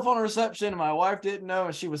have cell phone reception, and my wife didn't know,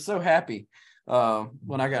 and she was so happy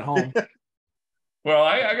when I got home. Well,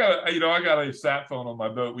 I got a sat phone on my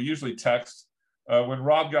boat. We usually text. When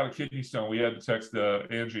Rob got a kidney stone, we had to text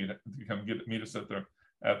Angie to come meet us at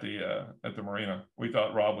the marina. We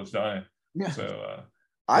thought Rob was dying. Yeah. So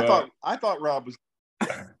I thought Rob was.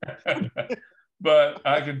 But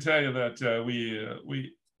I can tell you that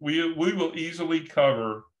we will easily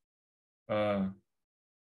cover.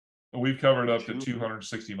 We've covered up to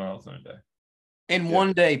 260 miles in a day. In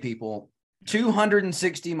one day, people.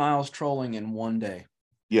 260 miles trolling in one day.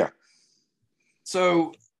 Yeah.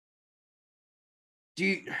 So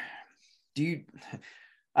do you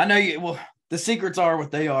I know the secrets are what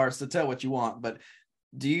they are, so tell what you want, but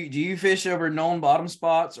do you fish over known bottom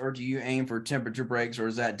spots, or do you aim for temperature breaks, or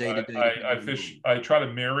is that day to day? I try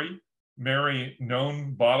to marry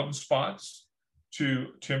known bottom spots to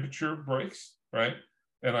temperature breaks, right?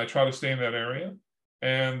 And I try to stay in that area.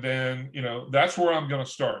 And then, that's where I'm going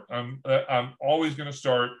to start. I'm always going to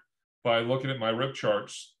start by looking at my rip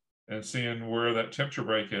charts and seeing where that temperature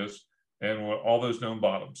break is and what all those known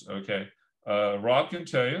bottoms. Okay. Rob can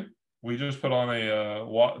tell you, we just put on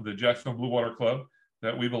the Jacksonville Blue Water Club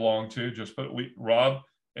that we belong to. Rob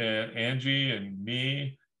and Angie and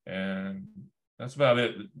me, and that's about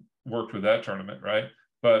it. Worked with that tournament, right?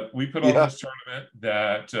 But we put on this tournament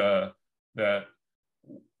that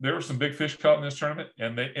there were some big fish caught in this tournament,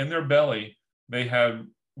 and they in their belly they had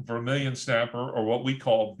vermilion snapper, or what we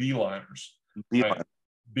call beeliners, right?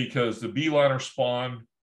 Because the beeliner spawn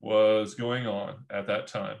was going on at that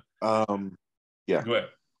time. Yeah. Go ahead.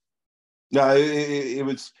 No, it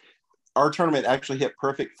was, our tournament actually hit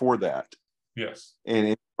perfect for that. Yes. And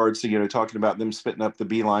in regards to, talking about them spitting up the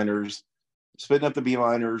beeliners,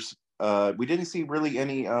 we didn't see really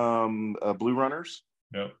any blue runners.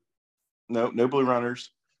 No blue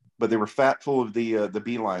runners, but they were fat full of the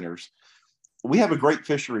beeliners. We have a great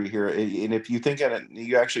fishery here, and if you think at it,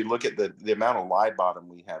 you actually look at the amount of live bottom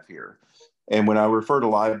we have here. And when I refer to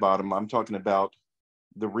live bottom, I'm talking about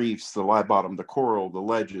the reefs, the live bottom, the coral, the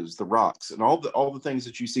ledges, the rocks, and all the things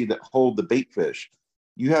that you see that hold the bait fish.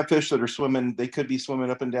 You have fish that are swimming; they could be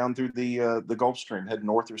swimming up and down through the Gulf Stream, heading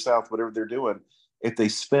north or south, whatever they're doing. If they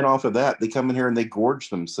spin off of that, they come in here and they gorge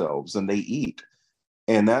themselves and they eat.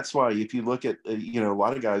 And that's why, if you look at, a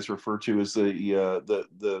lot of guys refer to as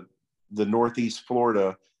the Northeast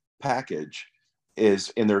Florida package is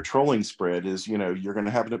in their trolling spread is, you're going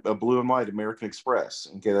to have a blue and white American Express.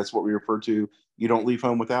 Okay. That's what we refer to. You don't leave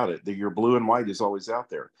home without it. Your blue and white is always out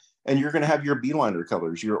there, and you're going to have your beeliner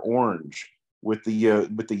colors, your orange with the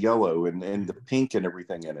yellow and the pink and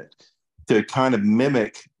everything in it, to kind of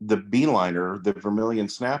mimic the beeliner, the vermilion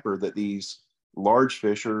snapper that these large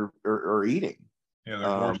fish are eating. Yeah, they're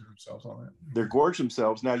gorging themselves on it. They're gorging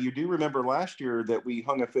themselves. Now, you do remember last year that we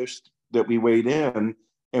hung a fish that we weighed in,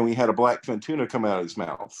 and we had a black fin tuna come out of his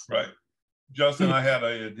mouth. Right. Justin, I had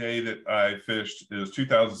a day that I fished. It was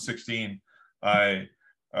 2016. I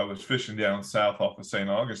was fishing down south off of St.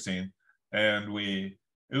 Augustine, and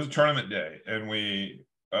it was a tournament day, and we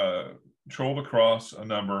trolled across a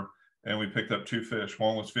number, and we picked up two fish.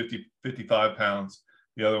 One was 55 pounds.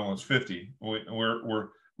 The other one was 50.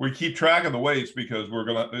 We keep track of the weights because it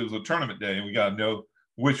was a tournament day, and we got to know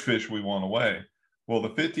which fish we want to weigh. Well, the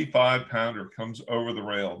 55 pounder comes over the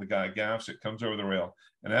rail. The guy gaffs it, comes over the rail.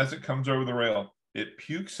 And as it comes over the rail, it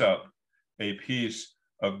pukes up a piece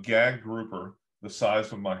of gag grouper the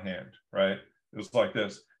size of my hand, right? It was like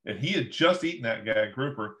this. And he had just eaten that gag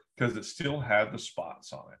grouper because it still had the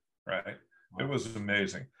spots on it, right? It was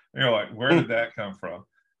amazing. And you're like, where did that come from?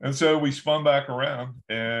 And so we spun back around,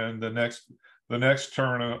 and the next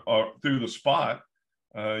turn through the spot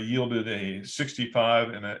yielded a 65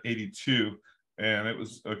 and an 82, and it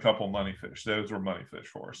was a couple money fish. Those were money fish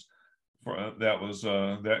for us. That was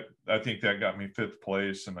that. I think that got me 5th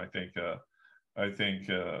place, and I think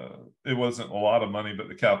it wasn't a lot of money, but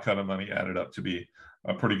the Calcutta money added up to be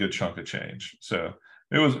a pretty good chunk of change. So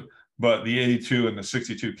it was, but the 82 and the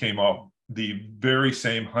 62 came off the very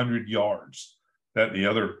same 100 yards that the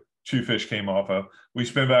other two fish came off of. We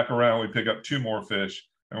spin back around, we pick up 2 more fish,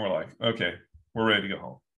 and we're like, okay, we're ready to go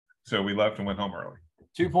home. So we left and went home early.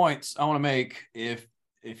 2 points I want to make. If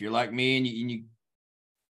you're like me and you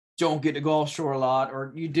don't get to go offshore a lot,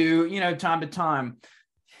 or you do, time to time,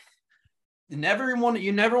 you never want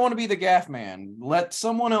to be the gaff man. Let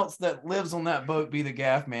someone else that lives on that boat be the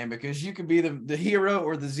gaff man, because you could be the hero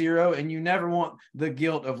or the zero, and you never want the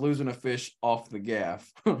guilt of losing a fish off the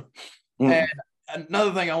gaff. And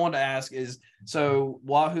another thing I wanted to ask is, so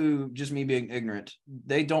Wahoo, just me being ignorant,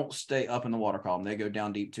 they don't stay up in the water column. They go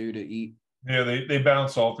down deep too to eat. Yeah, they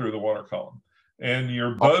bounce all through the water column. And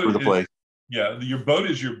your boat is, your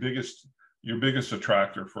boat is your biggest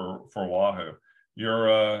attractor for Wahoo.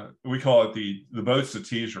 We call it the boat's the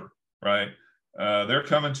teaser, right? They're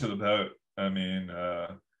coming to the boat. I mean,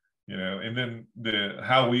 and then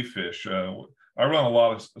how we fish. I run a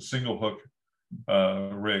lot of single hook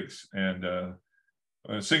rigs, and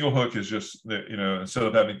a single hook is just that, instead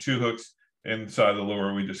of having 2 hooks inside the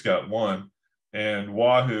lure, we just got 1. And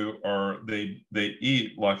Wahoo they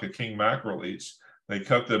eat like a king mackerel eats. They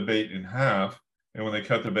cut the bait in half, and when they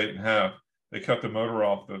cut the bait in half, they cut the motor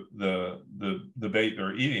off the bait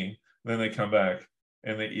they're eating. Then they come back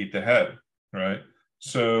and they eat the head, right?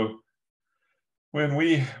 So when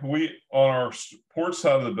we on our port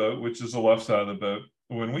side of the boat, which is the left side of the boat,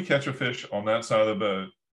 when we catch a fish on that side of the boat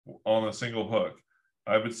on a single hook,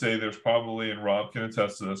 I would say there's probably, and Rob can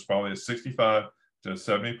attest to this, probably a 65 to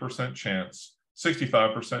 70% chance,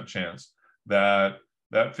 65% chance that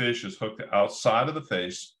fish is hooked outside of the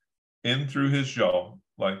face, in through his jaw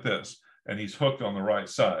like this, and he's hooked on the right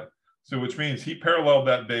side. So which means he paralleled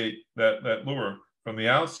that bait, that lure from the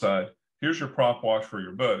outside. Here's your prop wash for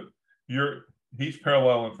your boat. He's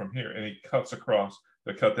paralleling from here, and he cuts across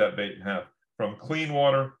to cut that bait in half from clean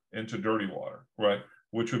water into dirty water, right?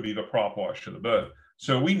 Which would be the prop wash of the boat.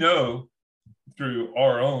 So we know through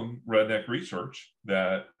our own redneck research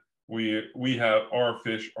that we have our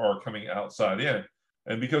fish are coming outside in.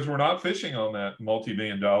 And because we're not fishing on that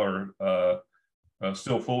multi-million-dollar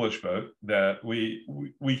still foolish boat, that we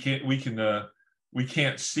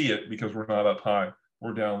can't see it because we're not up high.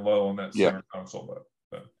 We're down low on that center console boat.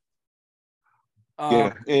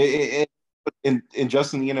 So. And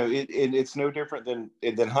Justin, you know, it's no different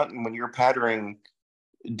than hunting when you're patterning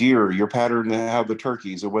deer, you're patterning how the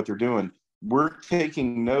turkeys or what they're doing. We're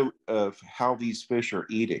taking note of how these fish are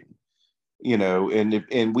eating, you know,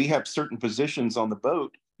 and we have certain positions on the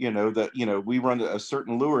boat, you know, that, you know, we run a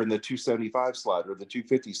certain lure in the 275 slot or the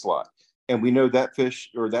 250 slot. And we know that fish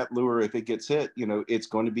or that lure, if it gets hit, you know, it's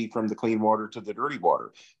going to be from the clean water to the dirty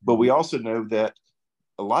water. But we also know that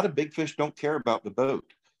a lot of big fish don't care about the boat.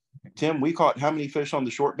 Tim, we caught how many fish on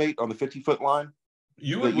the short bait on the 50-foot line?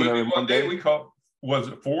 One day we caught, was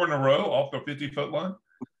it 4 in a row off the 50-foot line?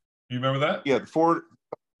 You remember that? Yeah, four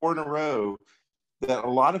in a row. That a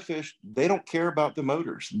lot of fish, they don't care about the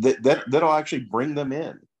motors. That'll actually bring them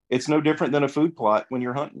in. It's no different than a food plot when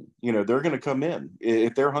you're hunting. You know, they're going to come in.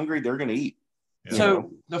 If they're hungry, they're going to eat.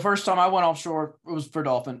 So the first time I went offshore, it was for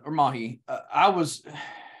dolphin or mahi. I was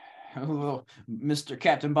Mr.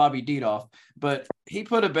 Captain Bobby Deedoff, but he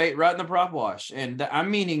put a bait right in the prop wash, and I'm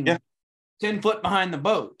meaning 10 foot behind the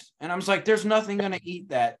boat. And I was like, there's nothing going to eat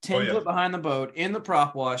that 10 foot behind the boat in the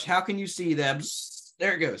prop wash. How can you see that?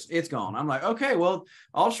 There it goes. It's gone. I'm like, okay, well,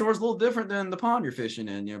 offshore is a little different than the pond you're fishing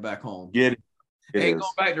in, you know, back home. Yeah. Hey, going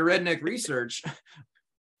back to redneck research,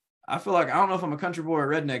 I feel like, I don't know if I'm a country boy or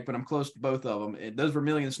redneck, but I'm close to both of them. Those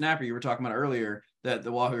vermilion snapper you were talking about earlier that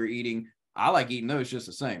the Wahoo are eating, I like eating those just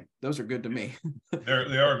the same. Those are good to me. They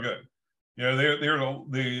are good. You know,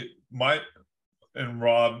 and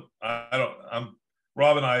Rob,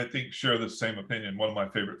 Rob and I think share the same opinion. One of my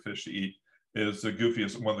favorite fish to eat is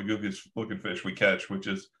one of the goofiest looking fish we catch, which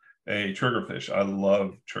is a triggerfish. I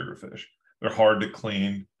love triggerfish. They're hard to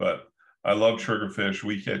clean, but I love triggerfish.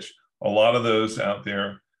 We catch a lot of those out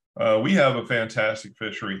there. We have a fantastic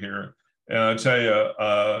fishery here. And I tell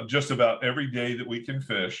you, just about every day that we can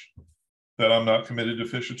fish, that I'm not committed to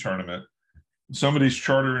fish a tournament, somebody's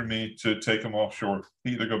chartering me to take them offshore,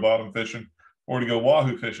 to either go bottom fishing or to go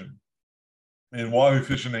Wahoo fishing. And Wahoo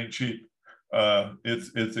fishing ain't cheap.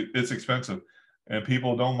 It's expensive, and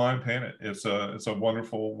people don't mind paying it. It's a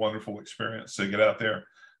wonderful, wonderful experience to get out there.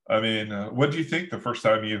 I mean, what do you think the first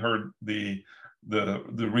time you heard the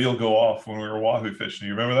reel go off when we were Wahoo fishing?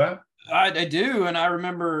 You remember that? I do, and I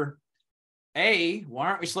remember. A, why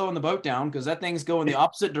aren't we slowing the boat down? Because that thing's going the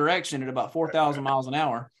opposite direction at about 4,000 miles an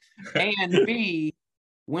hour. And B,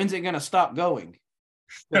 when's it going to stop going?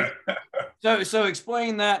 So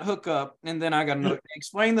explain that hookup, and then I got to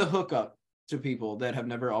explain the hookup to people that have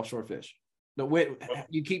never offshore fished.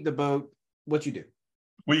 You keep the boat. What you do?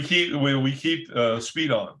 We keep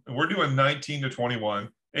speed on. We're doing 19 to 21,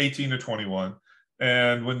 18 to 21,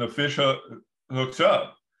 and when the fish hooks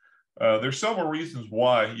up. There's several reasons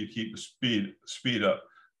why you keep the speed up,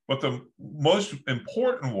 but the most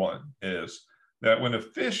important one is that when a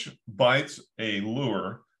fish bites a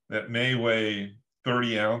lure that may weigh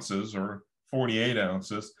 30 ounces or 48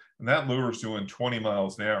 ounces, and that lure is doing 20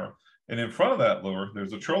 miles an hour, and in front of that lure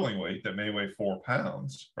there's a trolling weight that may weigh 4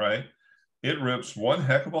 pounds, right? It rips one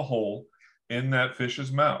heck of a hole in that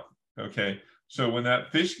fish's mouth. Okay, so when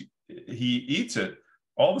that fish he eats it,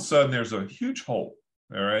 all of a sudden there's a huge hole.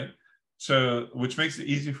 All right. So, which makes it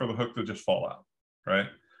easy for the hook to just fall out, right?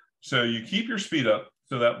 So you keep your speed up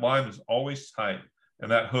so that line is always tight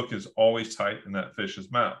and that hook is always tight in that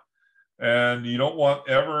fish's mouth. And you don't want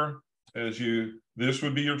ever, this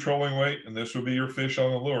would be your trolling weight and this would be your fish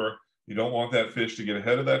on the lure. You don't want that fish to get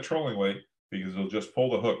ahead of that trolling weight because it'll just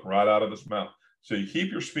pull the hook right out of his mouth. So you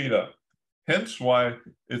keep your speed up. Hence why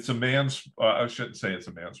it's a man's, I shouldn't say it's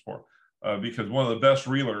a man's sport, because one of the best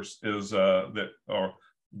reelers is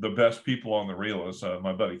the best people on the reel is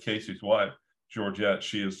my buddy Casey's wife, Georgette.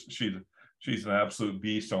 She's an absolute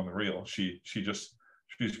beast on the reel.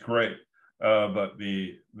 She's great. But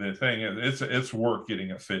the thing is, it's work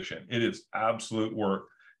getting a fish in. It is absolute work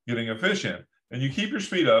getting a fish in. And you keep your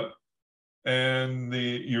speed up, and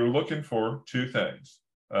you're looking for two things.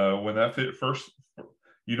 When that first,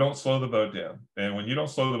 you don't slow the boat down. And when you don't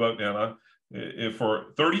slow the boat down, if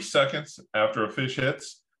for 30 seconds after a fish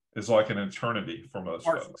hits, is like an eternity for most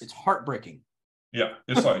folks. It's heartbreaking. Yeah,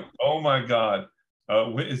 it's like, oh my God,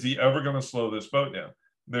 Is he ever going to slow this boat down?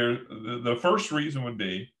 The first reason would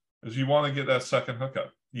be is you want to get that second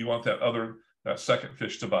hookup. You want that second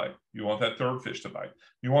fish to bite. You want that third fish to bite.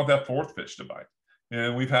 You want that fourth fish to bite.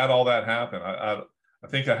 And we've had all that happen. I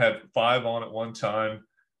think I had 5 on at one time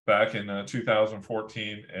back in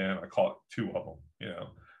 2014, and I caught 2 of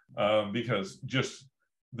them, because just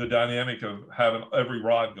the dynamic of having every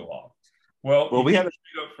rod go off. Well, we had to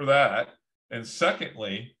speed up for that. And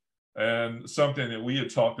secondly, and something that we had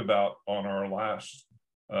talked about on our last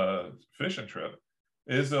fishing trip,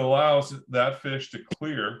 is it allows that fish to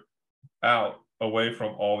clear out away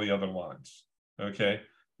from all the other lines. Okay,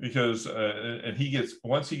 because and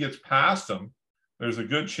once he gets past them, there's a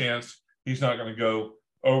good chance he's not going to go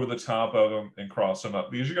over the top of them and cross them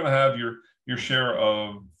up, because you're going to have your share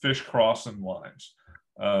of fish crossing lines.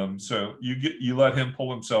 So you let him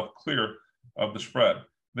pull himself clear of the spread.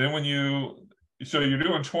 Then so you're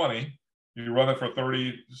doing 20, you run it for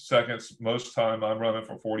 30 seconds. Most time I'm running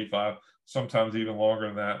for 45, sometimes even longer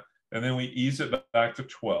than that. And then we ease it back to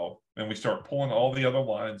 12, and we start pulling all the other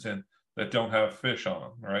lines in that don't have fish on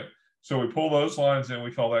them, right? So we pull those lines in,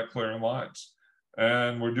 we call that clearing lines.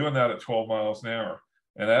 And we're doing that at 12 miles an hour.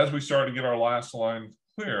 And as we start to get our last line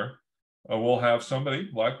clear, we'll have somebody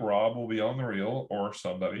like Rob will be on the reel, or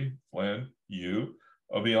somebody, Flynn, you,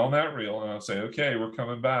 will be on that reel, and I'll say, okay, we're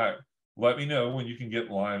coming back. Let me know when you can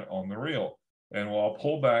get line on the reel. And I'll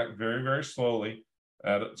pull back very, very slowly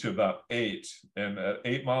to about 8. And at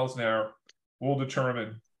 8 miles an hour, we'll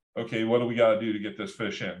determine, okay, what do we got to do to get this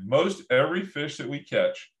fish in? Most every fish that we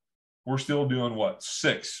catch, we're still doing what?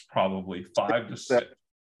 6, probably 5 to 6.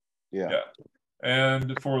 Yeah.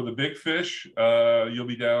 And for the big fish, you'll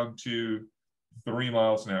be down to 3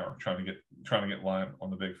 miles an hour trying to get line on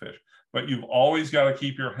the big fish. But you've always got to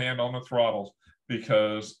keep your hand on the throttles,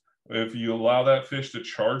 because if you allow that fish to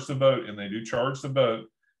charge the boat, and they do charge the boat,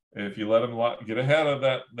 if you let him get ahead of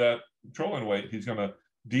that trolling weight, he's going to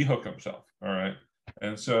dehook himself. All right.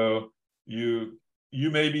 And so you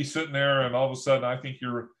may be sitting there, and all of a sudden I think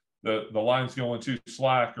the line's going too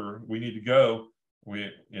slack, or we need to go.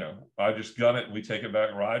 I just gun it, and we take it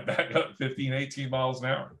back, ride back up 15, 18 miles an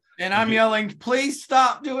hour. And I'm yelling, please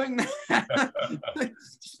stop doing that.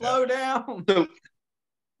 Slow down. So,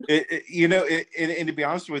 and to be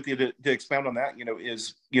honest with you, to expound on that,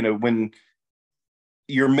 is, when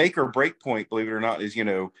your make or break point, believe it or not, is,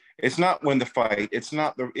 it's not when the fight, it's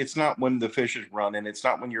not when the fish is running, it's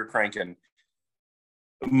not when you're cranking.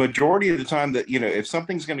 Majority of the time that, if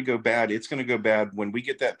something's going to go bad, it's going to go bad when we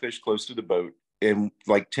get that fish close to the boat, and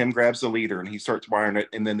like Tim grabs the leader and he starts wiring it,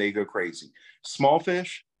 and then they go crazy. Small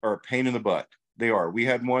fish are a pain in the butt. They are. We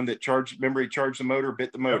had one that charged the motor,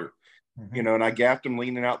 bit the motor, Mm-hmm. and I gaffed him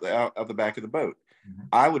leaning out of the back of the boat. Mm-hmm.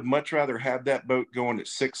 I would much rather have that boat going at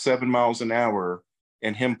 6-7 miles an hour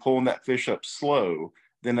and him pulling that fish up slow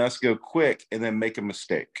than us go quick and then make a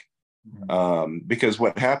mistake. Mm-hmm. Because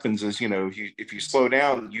what happens is, if you slow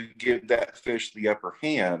down, you give that fish the upper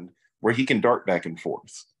hand where he can dart back and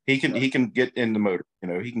forth. He can get in the motor,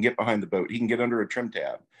 he can get behind the boat, he can get under a trim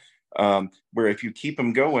tab. Where if you keep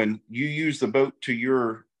him going, you use the boat to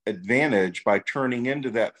your advantage by turning into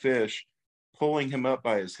that fish, pulling him up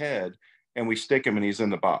by his head, and we stick him and he's in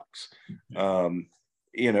the box. And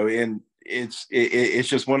it's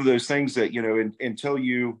just one of those things that, until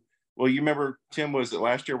you remember, Tim, was it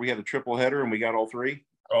last year we had a triple header and we got all 3?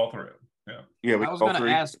 All 3. Yeah.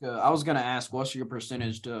 I was gonna ask, what's your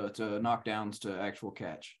percentage to knockdowns to actual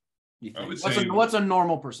catch? You think? What's a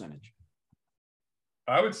normal percentage?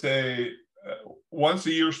 I would say once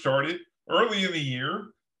the year started, early in the year,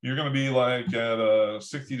 you're going to be like at a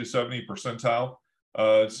 60 to 70 percentile,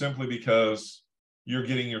 simply because you're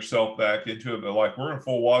getting yourself back into it. But like, we're in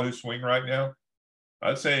full Wahoo swing right now.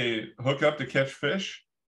 I'd say hook up to catch fish.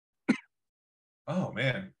 Oh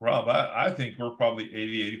man, Rob, I think we're probably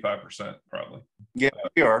 80-85% probably. Yeah,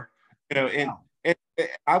 we are. And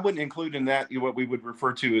I wouldn't include in that what we would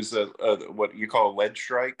refer to as what you call a ledge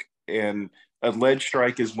strike. And a ledge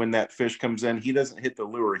strike is when that fish comes in, he doesn't hit the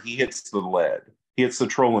lure, he hits the lead. He hits the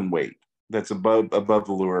trolling weight that's above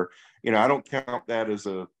the lure. I don't count that as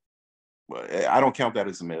a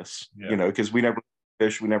miss. Yeah. Because we never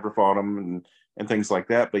fish, we never fought them and things like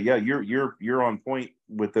that. But yeah, you're on point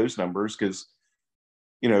with those numbers, because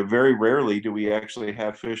very rarely do we actually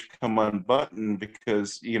have fish come unbuttoned,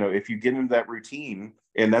 because if you get into that routine,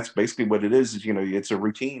 and that's basically what it is it's a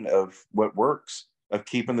routine of what works, of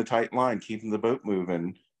keeping the tight line, keeping the boat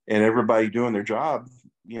moving, and everybody doing their job.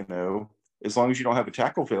 As long as you don't have a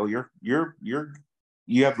tackle failure, you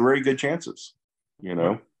have very good chances.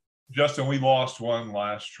 Justin, we lost one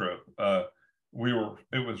last trip.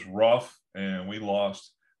 it was rough, and we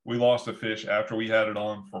lost a fish after we had it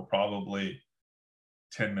on for probably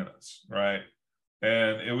 10 minutes, right?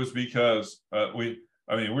 And it was because we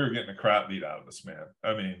were getting the crap beat out of us, man.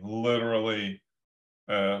 I mean, literally,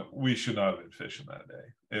 we should not have been fishing that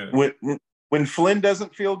day. When Flynn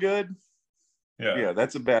doesn't feel good, yeah,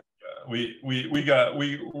 that's a bad. We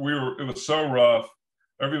were. It was so rough.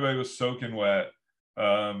 Everybody was soaking wet,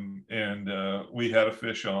 and we had a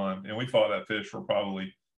fish on, and we fought that fish for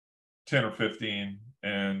probably 10 or 15,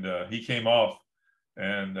 and he came off.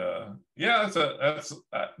 And that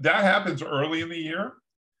happens early in the year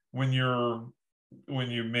when you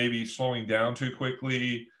may be slowing down too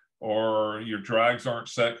quickly, or your drags aren't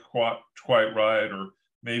set quite right, or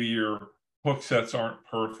maybe your hook sets aren't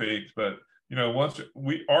perfect. But once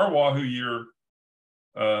our Wahoo year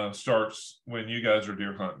starts when you guys are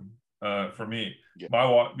deer hunting. For me,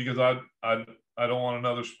 because I don't want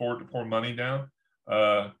another sport to pour money down.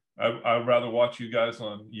 I'd rather watch you guys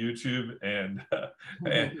on YouTube and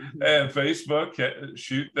Facebook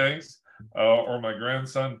shoot things, or my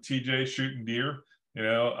grandson TJ shooting deer.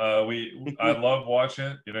 I love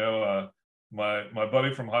watching it. My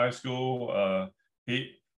buddy from high school,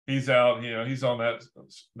 he's out. He's on that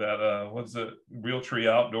what's the Realtree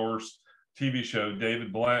Outdoors TV show,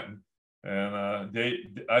 David Blanton, and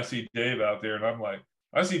I see Dave out there, and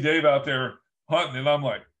I see Dave out there hunting, and I'm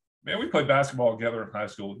like, man, we played basketball together in high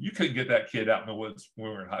school. You couldn't get that kid out in the woods when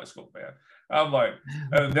we were in high school, man. I'm like,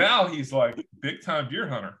 and now he's like big time deer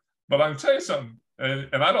hunter. But I can tell you something,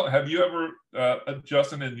 and I don't. Have you ever,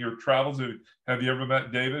 Justin, in your travels, have you ever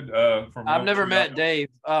met David? I've never met Dave.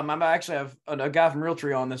 I actually have a guy from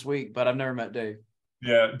Realtree on this week, but I've never met Dave.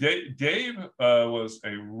 Yeah, Dave was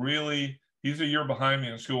he's a year behind me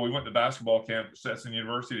in school. We went to basketball camp at Stetson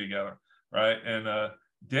University together, right? And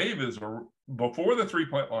Dave is before the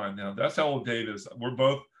 3-point line. Now that's how old Dave is. We're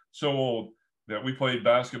both so old that we played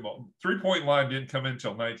basketball. 3-point line didn't come in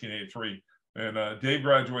until 1983, and Dave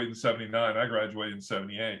graduated in 79. I graduated in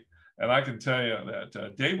 78, and I can tell you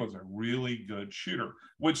that Dave was a really good shooter,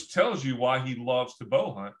 which tells you why he loves to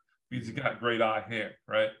bow hunt, because he got great eye hand,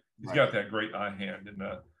 right? He's got that great eye hand, and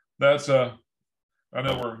that's I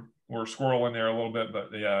know we're squirreling there a little bit,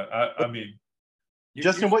 but yeah, I mean,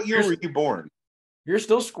 Justin, what year were you born? You're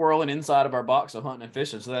still squirreling inside of our box of hunting and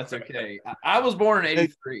fishing, so that's okay. I was born in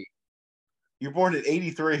 '83. You're born in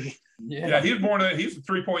 '83. Yeah, he was born. He's a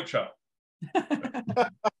 3-point shot.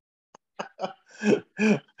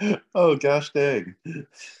 Oh gosh, dang!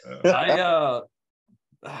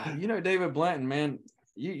 David Blanton, man,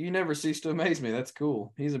 you never cease to amaze me. That's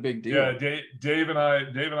cool. He's a big deal. Yeah, Dave and I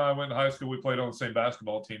went to high school. We played on the same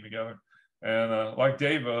basketball team together, and like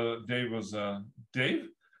Dave was a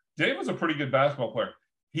pretty good basketball player.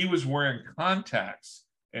 He was wearing contacts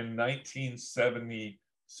in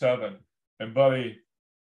 1977, and buddy,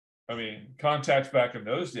 I mean, contacts back in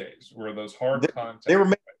those days were those hard contacts. They were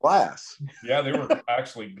made of glass. Yeah, they were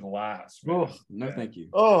actually glass. Oh, no, thank you.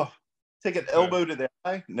 Oh, take an elbow to the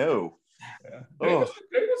eye? No. Yeah. Dave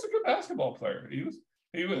was a good basketball player. He was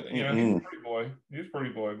he was a pretty boy. He was a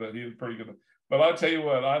pretty boy, but he was pretty good. But I'll tell you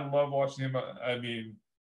what, I love watching him. I mean,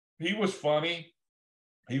 he was funny.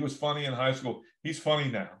 He was funny in high school. He's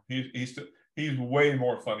funny now. He's way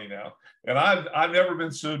more funny now. And I've never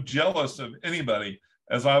been so jealous of anybody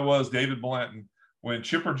as I was David Blanton when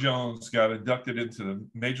Chipper Jones got inducted into the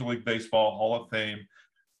Major League Baseball Hall of Fame.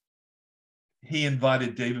 He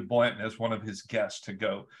invited David Blanton as one of his guests to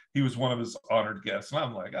go. He was one of his honored guests. And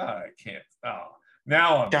I'm like, I can't. Oh,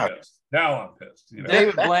 now I'm pissed. Now I'm pissed. You know?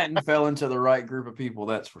 David Blanton fell into the right group of people,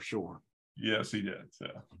 that's for sure. Yes, he did. So.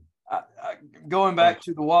 Going back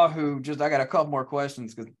to the Wahoo, I got a couple more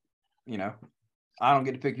questions because, I don't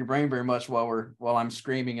get to pick your brain very much while I'm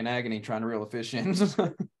screaming in agony trying to reel a fish in.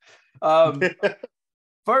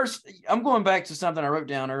 First, I'm going back to something I wrote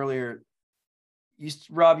down earlier.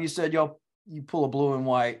 Rob, you said you pull a blue and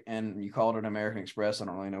white and you called it American Express. I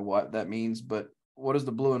don't really know what that means, but what is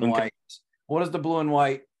the blue and white? What does the blue and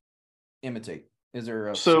white imitate? Is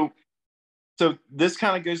there so this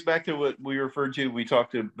kind of goes back to what we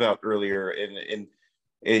talked about earlier,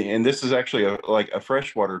 and this is actually a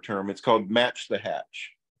freshwater term. It's called match the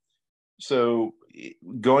hatch. So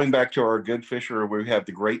going back to our good fisher, we have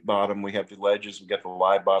the great bottom, we have the ledges, we got the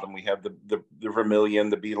live bottom, we have the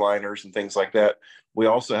vermilion, the beeliners and things like that. We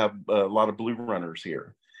also have a lot of blue runners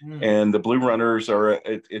here. And the blue runners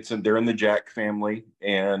they're in the jack family,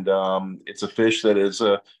 and it's a fish that is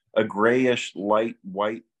a grayish light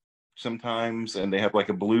white sometimes, and they have like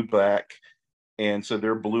a blue back, and so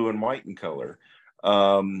they're blue and white in color.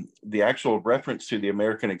 The actual reference to the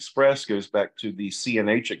American Express goes back to the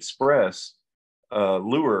C&H Express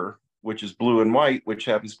lure, which is blue and white, which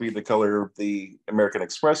happens to be the color of the American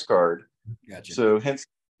Express card. Gotcha. So hence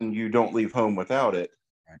you don't leave home without it.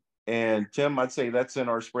 Right. And Tim, I'd say that's in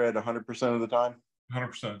our spread 100% of the time.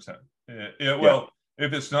 100% of the time. Yeah, well,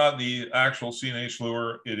 if it's not the actual CNH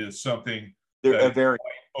lure, it is something A variant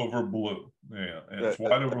over blue. Yeah, and it's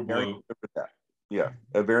white over blue. Yeah,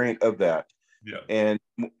 a variant of that. Yeah. And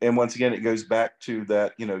once again, it goes back to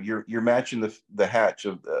that, you know, you're matching the hatch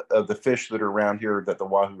of the fish that are around here that the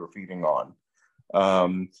wahoo are feeding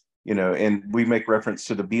on. You know, and we make reference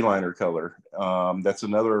to the beeliner color. That's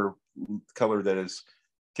another color that is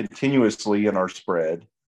continuously in our spread.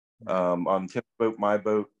 On Tim's boat, my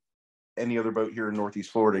boat, any other boat here in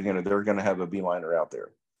Northeast Florida, you know, they're going to have a beeliner out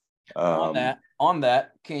there. On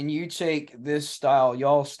that, can you take this style,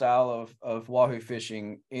 y'all's style of wahoo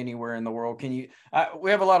fishing anywhere in the world? Can you?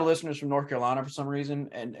 We have a lot of listeners from North Carolina for some reason,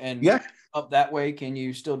 and yeah, up that way, can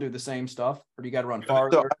you still do the same stuff, or do you got to run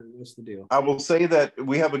farther? So, what's the deal? I will say that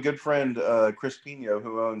we have a good friend, Chris Pino,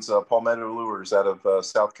 who owns Palmetto Lures out of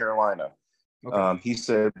South Carolina. Okay. He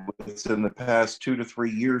said it's in the past 2 to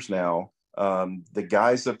 3 years now. The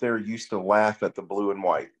guys up there used to laugh at the blue and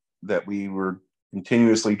white that we were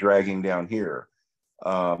continuously dragging down here.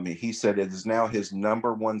 He said it is now his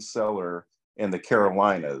 #1 seller in the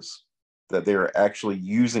Carolinas, that they're actually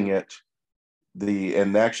using it.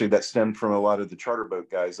 And actually that stemmed from a lot of the charter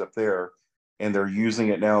boat guys up there, and they're using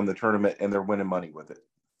it now in the tournament, and they're winning money with it.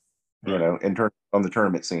 Right. You know, on the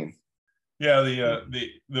tournament scene. Yeah,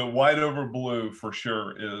 the white over blue for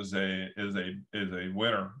sure is a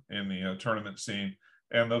winner in the tournament scene,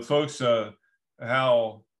 and the folks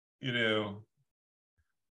how, you know,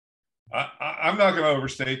 I'm not going to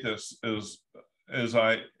overstate this as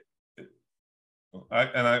I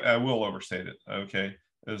will overstate it. Okay,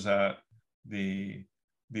 is that the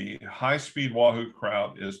high speed wahoo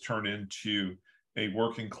crowd is turned into a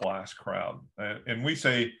working class crowd, and we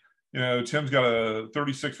say, you know, Tim's got a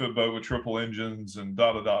 36-foot boat with triple engines and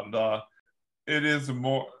da da da da. It is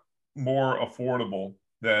more affordable.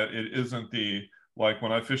 That it isn't like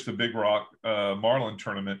when I fished the Big Rock Marlin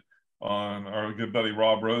tournament on our good buddy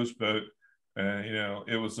Rob Rowe's boat, and you know,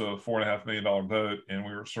 it was a $4.5 million boat, and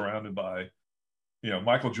we were surrounded by, you know,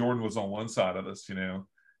 Michael Jordan was on one side of us, you know,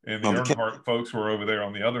 and the Earnhardt folks were over there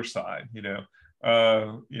on the other side, you know.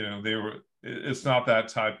 You know, they were. It's not that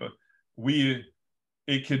type of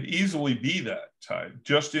It could easly be that type.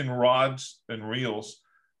 Just in rods and reels,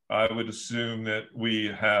 I would assume that we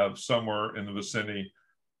have somewhere in the vicinity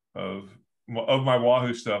of my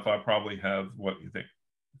wahoo stuff. I probably have, what do you think,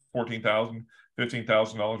 $14,000,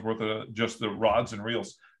 $15,000 worth of just the rods and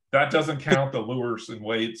reels. That doesn't count the lures and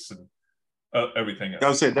weights and everything else. I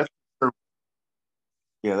would say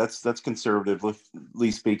that's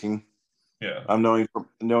conservatively speaking. Yeah, I'm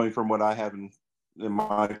knowing from what I have in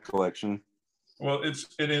my collection. Well, it's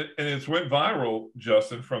went viral,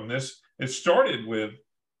 Justin. From this, it started with,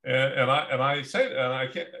 and I say, and I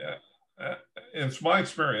can't. It's my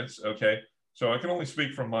experience, okay. So I can only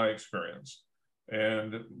speak from my experience,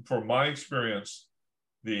 and from my experience,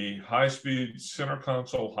 the high-speed center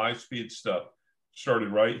console, high-speed stuff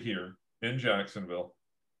started right here in Jacksonville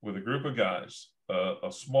with a group of guys,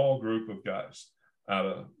 a small group of guys out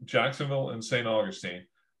of Jacksonville and St. Augustine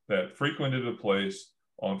that frequented a place.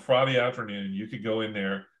 On Friday afternoon, you could go in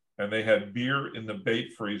there and they had beer in the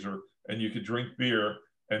bait freezer, and you could drink beer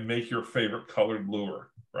and make your favorite colored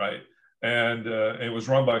lure, right? And it was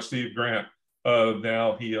run by Steve Grant.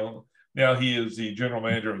 Now he is the general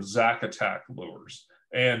manager of Zack Attack Lures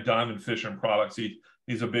and Diamond Fishing Products.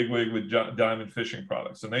 He's a bigwig with Diamond Fishing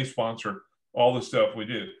Products, and they sponsor all the stuff we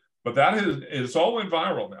do. But it's all went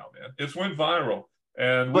viral now, man. It's went viral,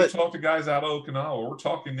 and we talked to guys out of Okinawa. We're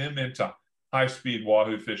talking them into high-speed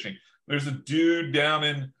wahoo fishing. There's a dude down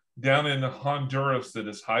in Honduras that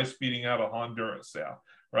is high-speeding out of Honduras now,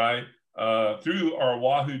 right? Through our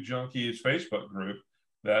Wahoo Junkies Facebook group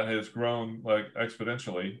that has grown like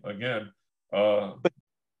exponentially again.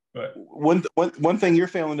 But one thing you're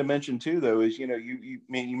failing to mention too, though, is, you know, you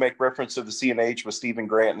make reference to the CNH with Stephen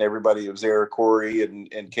Grant and everybody. It was there, Corey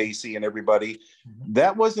and Casey and everybody. Mm-hmm.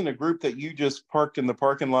 That wasn't a group that you just parked in the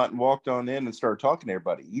parking lot and walked on in and started talking to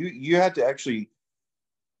everybody. You had to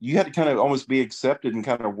kind of almost be accepted and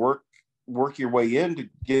kind of work your way in to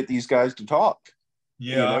get these guys to talk.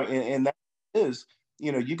 Yeah, you know? And that is,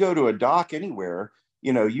 you know, you go to a dock anywhere,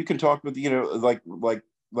 you know, you can talk with, you know, like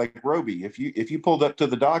Roby. If you pulled up to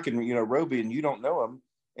the dock and, you know, Roby, and you don't know him,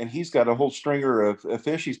 and he's got a whole stringer of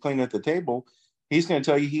fish he's cleaning at the table, he's going to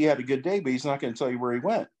tell you he had a good day, but he's not going to tell you where he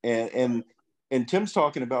went. And Tim's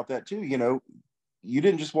talking about that too. You know, you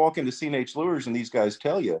didn't just walk into CNH Lures and these guys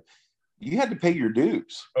tell you. you had to pay your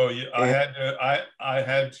dues. Oh yeah, I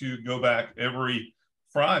had to go back every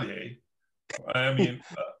Friday. I mean,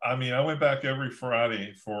 I went back every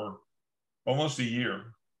Friday for almost a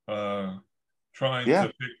year, trying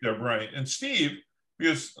to pick their brain. And Steve,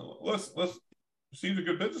 because Steve's a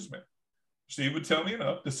good businessman. Steve would tell me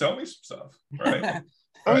enough to sell me some stuff, right?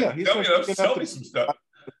 Oh right? yeah, He'd tell me enough to sell me some stuff,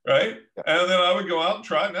 right? Yeah. And then I would go out and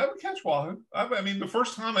try, and I would catch wahoo. I mean, the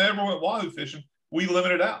first time I ever went wahoo fishing, we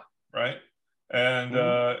limited out, right? And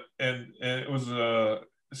and it was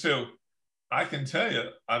so I can tell you,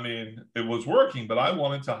 I mean, it was working, but I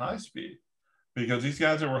wanted to high speed because these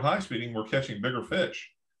guys that were high speeding were catching bigger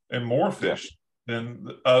fish and more fish than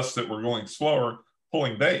us that were going slower,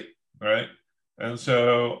 pulling bait, right? And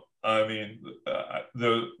so, I mean,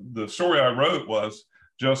 the story I wrote was,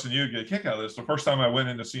 Justin, you get a kick out of this. The first time I went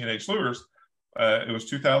into CNH Lures, it was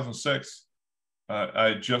 2006. I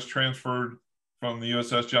had just transferred from the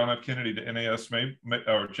USS John F. Kennedy to NAS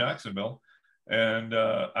or Jacksonville. And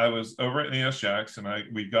I was over at NAS Jax, and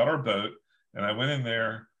we got our boat, and I went in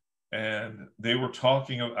there, and they were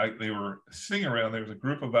talking. They were sitting around. There was a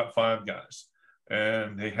group of about 5 guys,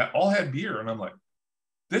 and they all had beer. And I'm like,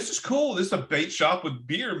 this is cool. This is a bait shop with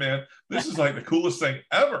beer, man. This is like the coolest thing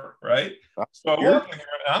ever, right? So I walk in there,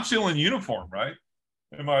 and I'm still in uniform, right?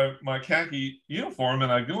 In my khaki uniform,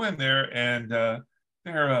 and I go in there, and and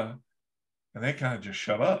they kind of just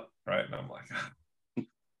shut up, right? And I'm like,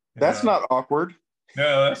 that's not awkward.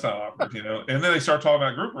 No, that's not awkward, you know. And then they start talking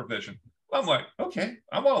about grouper fishing. I'm like, okay,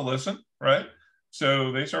 I want to listen, right?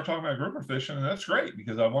 So they start talking about grouper fishing, and that's great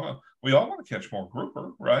because we all want to catch more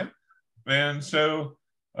grouper, right? And so,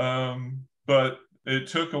 but it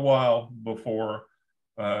took a while before,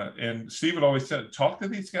 and Steve had always said, talk to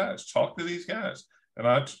these guys. And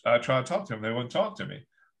I tried to talk to them. They wouldn't talk to me.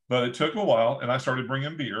 But it took a while, and I started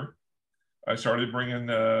bringing beer. I started bringing,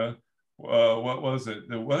 what was it?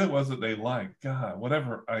 What was it they liked? God,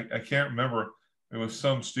 whatever. I can't remember. It was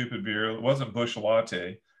some stupid beer. It wasn't Bush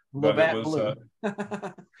Latte, but it was,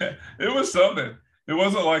 it was something. It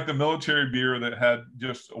wasn't like the military beer that had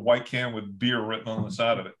just a white can with beer written on the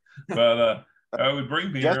side of it. But I would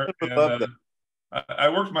bring beer, and I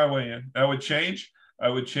worked my way in. I would change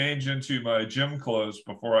into my gym clothes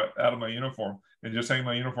out of my uniform and just hang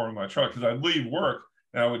my uniform in my truck because I'd leave work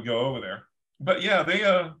and I would go over there. But yeah, they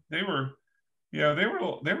were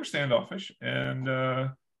standoffish, and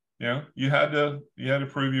you know, you had to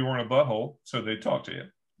prove you weren't a butthole, so they talk to you.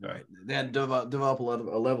 Right. They had to develop a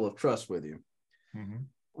level of trust with you. Mm-hmm.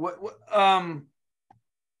 What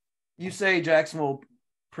you say Jackson will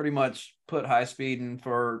pretty much put high speed in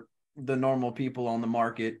for the normal people on the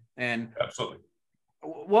market, and absolutely.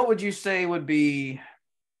 What would you say would be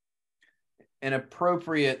an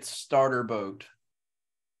appropriate starter boat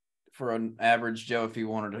for an average Joe if he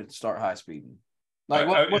wanted to start high speeding? Like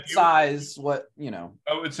what size, what, you know?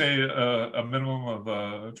 I would say a minimum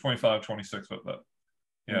of 25, 26 foot boat.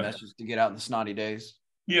 Yeah. And that's just to get out in the snotty days.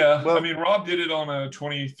 Yeah. Well, I mean, Rob did it on a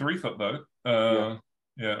 23 foot boat. Yeah,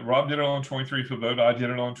 Rob did it on a 23 foot boat. I did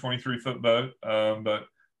it on a 23 foot boat. But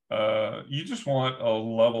you just want a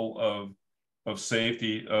level of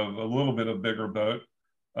safety of a little bit of bigger boat.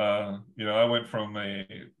 You know, I went from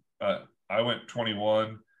I went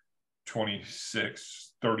 21,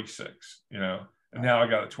 26, 36, you know, and now I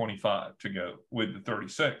got a 25 to go with the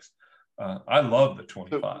 36. I love the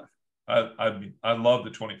 25. I love the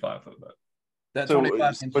 25 foot boat. That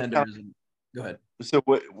 25 contender is, go ahead. So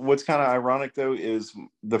what's kind of ironic though is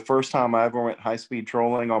the first time I ever went high speed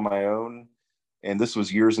trolling on my own, and this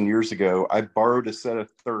was years and years ago, I borrowed a set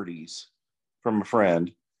of 30s from a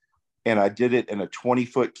friend, and I did it in a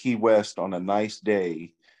 20-foot Key West on a nice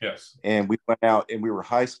day. Yes. And we went out and we were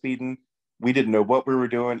high speeding. We didn't know what we were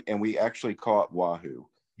doing, and we actually caught wahoo.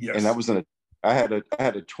 Yes. And that was I had a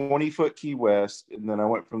 20-foot Key West, and then I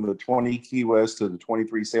went from the 20 Key West to the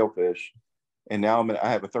 23 sailfish, and now I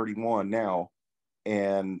have a 31 now,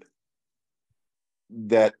 and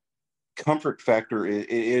that comfort factor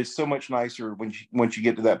is so much nicer once you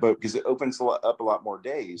get to that boat because it opens up a lot more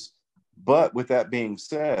days. But with that being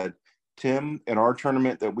said, Tim, in our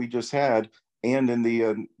tournament that we just had, and in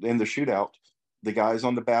the shootout, the guys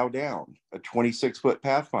on the bow down, a 26-foot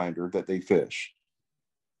Pathfinder that they fish.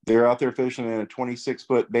 They're out there fishing in a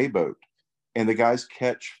 26-foot bay boat, and the guys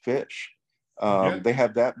catch fish. They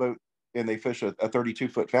have that boat, and they fish a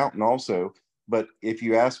 32-foot fountain also. But if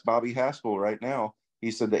you ask Bobby Haskell right now,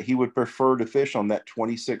 he said that he would prefer to fish on that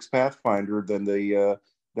 26 Pathfinder than the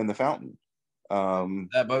fountain.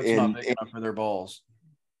 That boat's not big enough for their balls.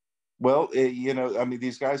 Well, you know, I mean,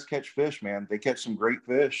 these guys catch fish, man. They catch some great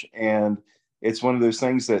fish, and it's one of those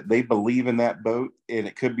things that they believe in that boat, and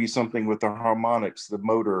it could be something with the harmonics, the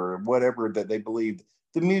motor, or whatever that they believe,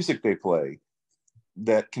 the music they play,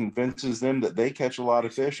 that convinces them that they catch a lot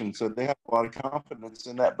of fish, and so they have a lot of confidence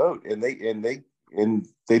in that boat, and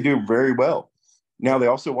they do very well. Now they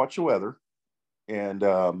also watch the weather, and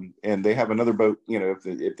they have another boat, you know,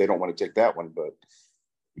 if they don't want to take that one, but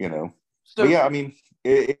you know, so, but yeah, I mean,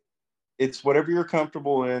 it's whatever you're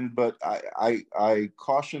comfortable in, but I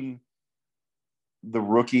caution the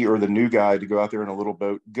rookie or the new guy to go out there in a little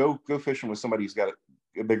boat, go fishing with somebody who's got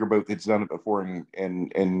a bigger boat that's done it before,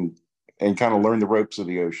 and kind of learn the ropes of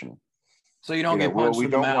the ocean. So you don't get punched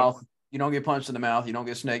in the mouth. You don't get punched in the mouth. You don't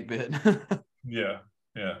get snake bit. Yeah.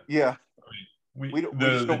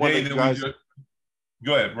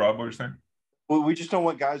 Go ahead, Rob. What were you saying? Well, we just don't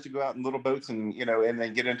want guys to go out in little boats and, you know, and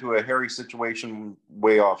then get into a hairy situation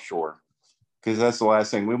way offshore, because that's the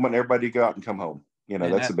last thing. We want everybody to go out and come home. You know,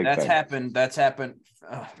 that's a big thing. That's happened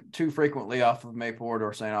too frequently off of Mayport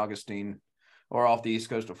or St. Augustine or off the east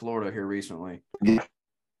coast of Florida here recently. Yeah.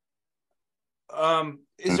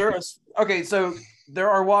 Is there okay, so there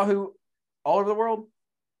are Wahoo all over the world?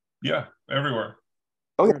 Yeah, everywhere.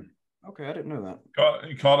 Oh, yeah. Okay, I didn't know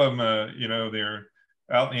that. Caught them, you know, they're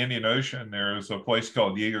out in the Indian Ocean. There's a place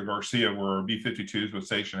called Diego Garcia where B-52s was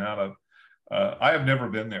stationed out of. I have never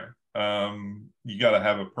been there. You got to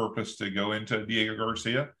have a purpose to go into Diego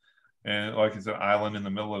Garcia. And like it's an island in the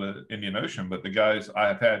middle of the Indian Ocean. But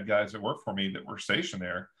I've had guys that work for me that were stationed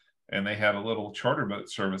there, and they had a little charter boat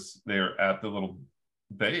service there at the little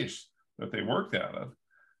base that they worked out of.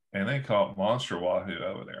 And they caught monster Wahoo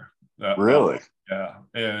over there. Really? Yeah.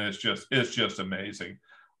 And it's just amazing.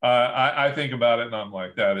 I think about it and I'm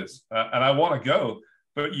like, that is, and I want to go,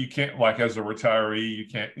 but you can't, like as a retiree,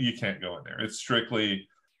 you can't go in there. It's strictly,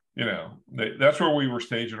 you know, that's where we were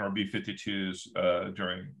staging our B-52s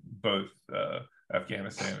during both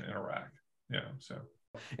Afghanistan and Iraq. You know, so.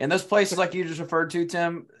 And those places like you just referred to,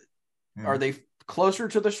 Tim, are they closer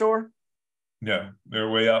to the shore? Yeah, they're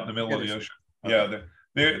way out in the middle of the ocean. Okay.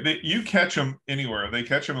 Yeah, you catch them anywhere. They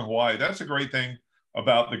catch them in Hawaii. That's a great thing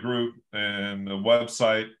about the group and the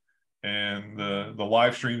website and the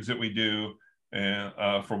live streams that we do. And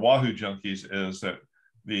for Wahoo Junkies is that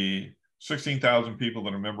the 16,000 people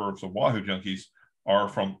that are members of Wahoo Junkies are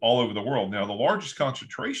from all over the world. Now, the largest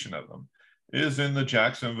concentration of them is in the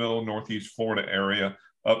Jacksonville, Northeast Florida area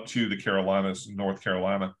up to the Carolinas, North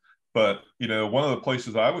Carolina. But, you know, one of the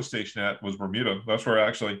places I was stationed at was Bermuda. That's where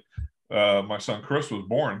actually my son Chris was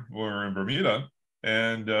born. We were in Bermuda.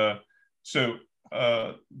 And so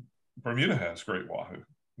Bermuda has great Wahoo.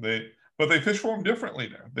 But they fish for them differently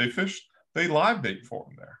there. They live bait for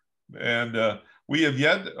them there. And we have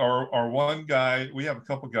yet, our one guy, we have a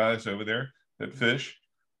couple guys over there that fish.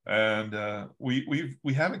 And we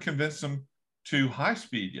haven't convinced them to high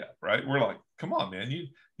speed yet, right? We're like, come on, man, you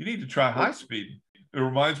need to try high speed. It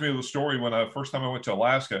reminds me of the story when first time I went to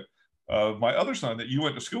Alaska. My other son that you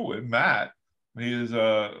went to school with, Matt, he is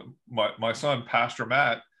my son, Pastor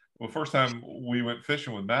Matt. Well, first time we went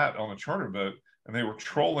fishing with Matt on a charter boat, and they were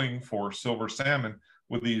trolling for silver salmon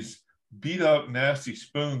with these beat up, nasty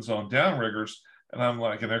spoons on downriggers. And I'm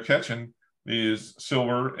like, and they're catching these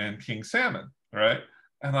silver and king salmon, right?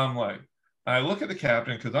 And I'm like, I look at the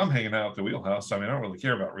captain because I'm hanging out at the wheelhouse. I mean, I don't really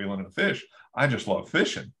care about reeling in a fish. I just love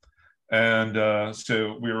fishing. And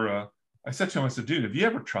so I said to him, I said, dude, have you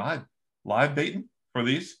ever tried live baiting for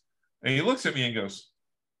these? And he looks at me and goes,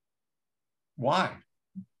 why?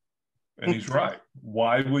 And he's right.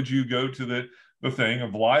 Why would you go to the thing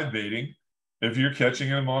of live baiting if you're catching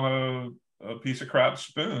them on a piece of crap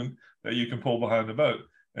spoon that you can pull behind the boat?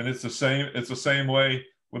 And it's the same way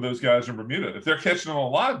with those guys in Bermuda. If they're catching them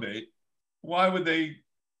on live bait, why would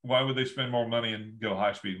they spend more money and go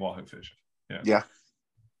high speed wahoo fishing? Yeah.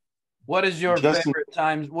 What is your favorite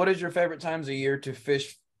times a year to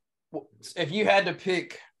fish? If you had to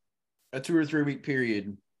pick a 2 or 3 week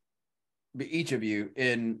period, each of you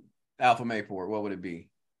in Alpha Mayport, what would it be?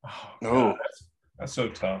 Oh, that's so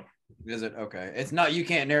tough. Is it? Okay. It's not, you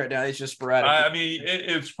can't narrow it down. It's just sporadic. I mean,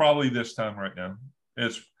 it's probably this time right now.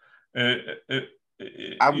 You're going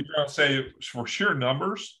to say for sheer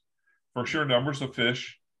numbers of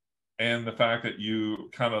fish and the fact that you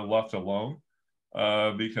kind of left alone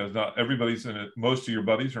because not everybody's in it. Most of your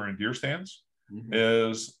buddies are in deer stands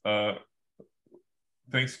is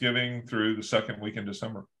Thanksgiving through the second week in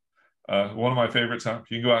December. One of my favorite times.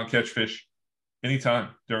 You can go out and catch fish anytime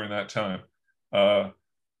during that time.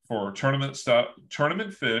 For tournament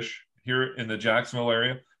fish here in the Jacksonville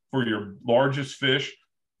area, for your largest fish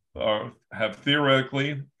have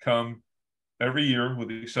theoretically come every year with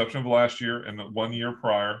the exception of last year and the 1 year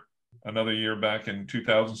prior another year back in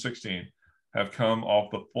 2016, have come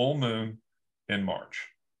off the full moon in March.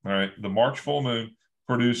 All right. The March full moon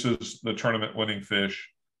produces the tournament winning fish.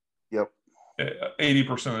 Yep.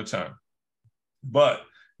 80% of the time. But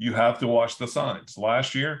you have to watch the signs.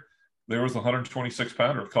 Last year, there was a 126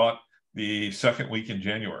 pounder caught the second week in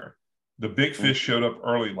January. The big fish showed up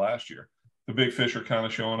early last year. The big fish are kind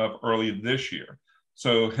of showing up early this year.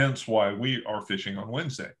 So hence why we are fishing on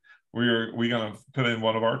Wednesday. We're going to put in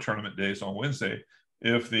one of our tournament days on Wednesday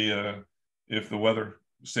if the weather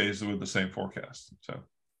stays with the same forecast.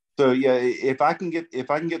 So yeah, if I can get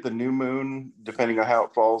the new moon, depending on how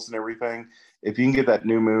it falls and everything, if you can get that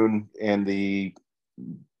new moon in the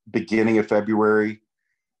beginning of February,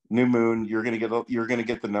 new moon, you're gonna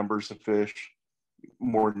get the numbers of fish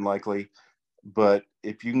more than likely. But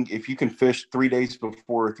if you can fish 3 days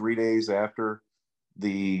before, 3 days after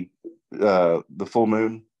the full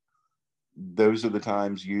moon, those are the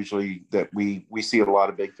times usually that we see a lot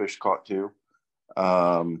of big fish caught too.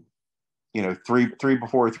 Three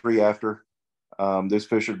before, 3 after. Those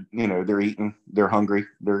fish are, they're eating, they're hungry,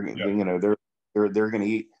 they're going to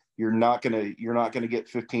eat. You're not going to get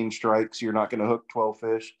 15 strikes. You're not going to hook 12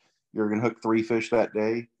 fish. You're going to hook 3 fish that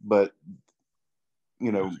day, but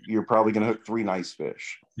you're probably going to hook 3 nice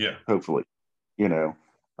fish. Yeah. Hopefully,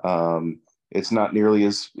 it's not nearly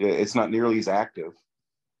as active.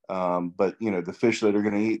 But the fish that are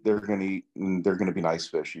going to eat, they're going to eat, and they're going to be nice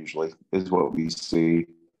fish usually is what we see.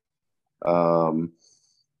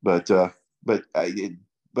 But to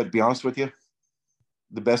be honest with you,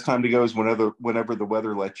 the best time to go is whenever the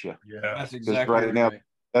weather lets you. Yeah, that's exactly right now.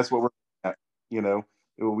 That's what we're at.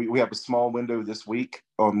 We have a small window this week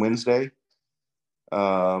on Wednesday.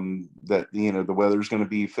 That the weather's going to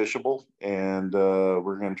be fishable, and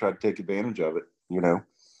we're going to try to take advantage of it.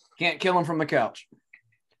 Can't kill them from the couch.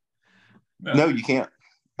 No, you can't.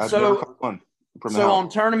 I've never caught one from the house. On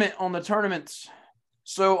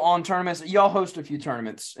tournaments, y'all host a few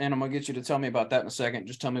tournaments, and I'm gonna get you to tell me about that in a second.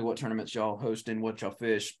 Just tell me what tournaments y'all host and what y'all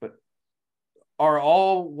fish. But are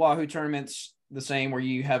all Wahoo tournaments the same, where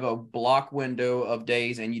you have a block window of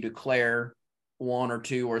days and you declare 1 or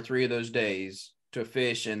 2 or 3 of those days to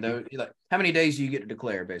fish? And those, how many days do you get to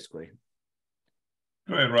declare, basically?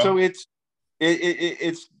 Go ahead, Rob. So it's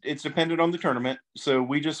dependent on the tournament. So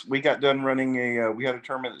we got done running we had a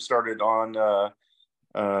tournament that started on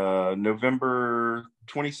November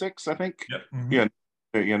 26th, I think. Yep. Mm-hmm.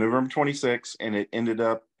 Yeah, November 26th, and it ended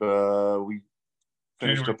up we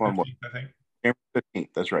finished January up on 15th, what? I think. January 15th.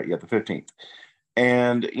 That's right. Yeah, the 15th.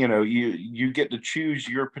 And you get to choose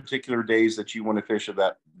your particular days that you want to fish of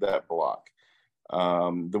that block.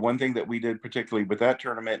 The one thing that we did particularly with that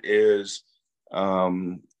tournament is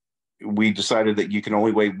we decided that you can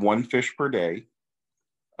only weigh 1 fish per day,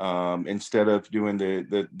 instead of doing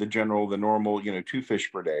the normal 2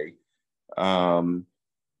 fish per day.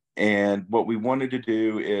 And what we wanted to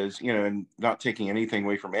do is, and not taking anything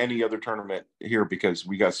away from any other tournament here, because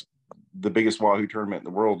we got the biggest Wahoo tournament in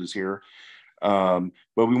the world is here. But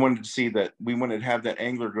we wanted to see that we wanted to have that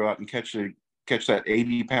angler go out and catch that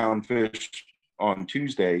 80-pound fish on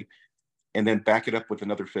Tuesday, and then back it up with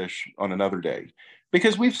another fish on another day.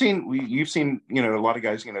 Because you've seen, a lot of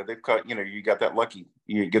guys, they've caught, you get that lucky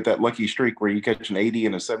streak where you catch an 80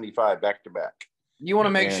 and a 75 back to back. You want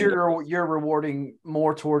to make sure you're rewarding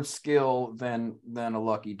more towards skill than a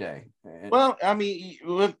lucky day. Well, I mean,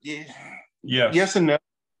 yes and no.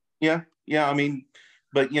 Yeah. I mean,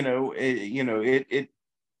 but it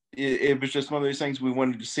was just one of those things we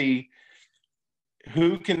wanted to see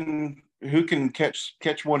who can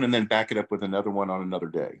catch one and then back it up with another one on another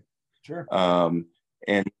day. Sure.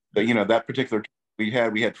 And that particular we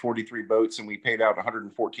had 43 boats, and we paid out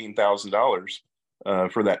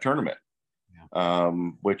 $114,000 for that tournament. Yeah.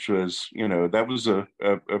 Which was, that was a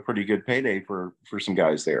pretty good payday for some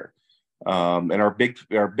guys there. And our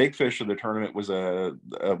big fish of the tournament was a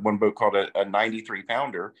one boat called a 93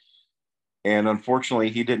 pounder. And unfortunately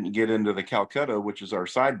he didn't get into the Calcutta, which is our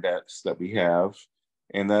side bets that we have.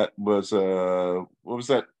 And that was what was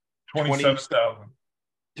that? 27,000.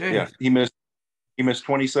 Yeah, he missed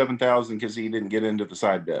 27,000 because he didn't get into the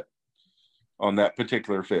side bet on that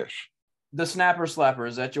particular fish. The snapper slapper,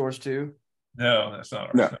 is that yours too? No, that's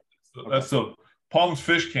not ours. No. That's the Palms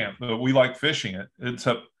Fish Camp. We like fishing it.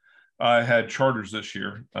 Except I had charters this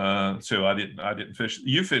year, so I didn't fish.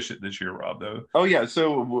 You fished it this year, Rob, though. Oh yeah,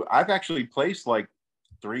 so I've actually placed like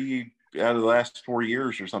 3 out of the last 4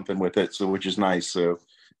 years or something with it, so which is nice. So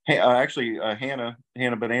actually, Hannah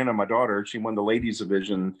Banana, my daughter, she won the ladies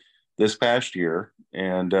division this past year,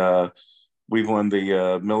 and we've won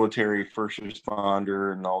the military first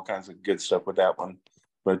responder and all kinds of good stuff with that one.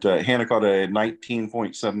 But Hannah caught a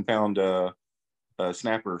 19.7 pound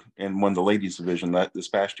snapper in one of the ladies division this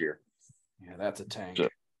past year. Yeah, that's a tank. So,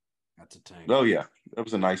 that's a tank. Oh yeah, that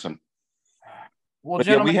was a nice one. Well, but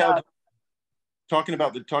gentlemen, yeah, we have talking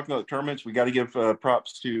about the tournaments. We got to give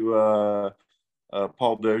props to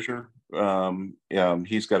Paul Dozier.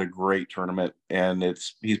 He's got a great tournament, and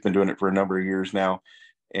he's been doing it for a number of years now.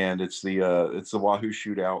 And it's the Wahoo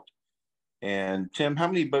shootout. And Tim, how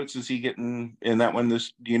many boats is he getting in that one? Do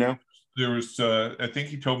you know? There was, I think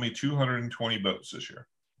he told me 220 boats this year.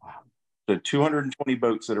 Wow. So 220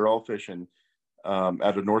 boats that are all fishing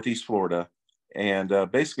out of Northeast Florida. And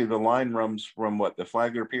basically the line runs from the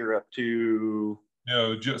Flagler Pier up to...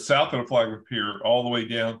 just south of the Flagler Pier, all the way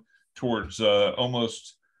down towards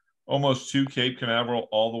almost to Cape Canaveral,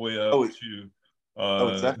 all the way up to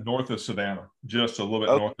north of Savannah, just a little bit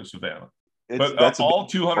north of Savannah. But all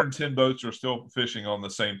 210 boats are still fishing on the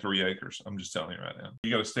same 3 acres. I'm just telling you right now.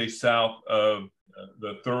 You got to stay south of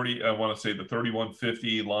the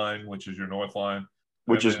 3150 line, which is your north line.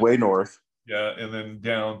 Which is way north. Yeah, and then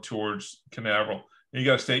down towards Canaveral. And you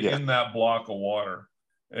got to stay in that block of water.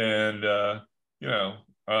 And,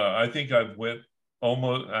 I think I went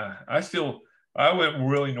almost, I went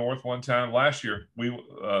really north one time last year. We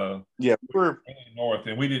were north,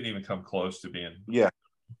 and we didn't even come close to being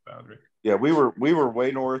boundary. Yeah, we were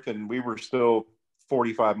way north, and we were still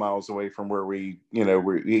 45 miles away from where we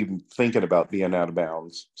were even thinking about being out of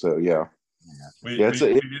bounds. So we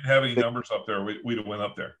didn't have any numbers up there. We'd have went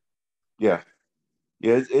up there. Yeah,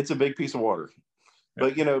 it's a big piece of water.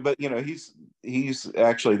 But he's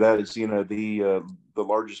actually, that is the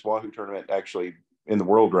largest Wahoo tournament actually in the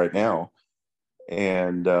world right now,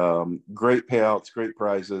 and great payouts, great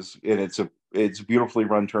prizes, and it's a beautifully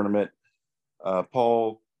run tournament.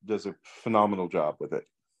 Paul does a phenomenal job with it.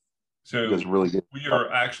 So he does really good. We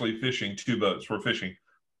are actually fishing 2 boats. We're fishing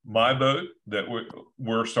my boat that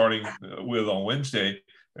we're starting with on Wednesday,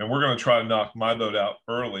 and we're going to try to knock my boat out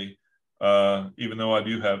early. Even though I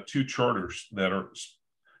do have 2 charters that are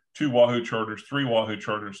 2 Wahoo charters, 3 Wahoo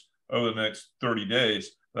charters over the next 30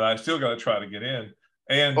 days, that I still got to try to get in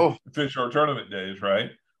and fish our tournament days, right?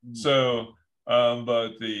 Mm-hmm. So,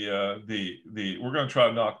 but we're going to try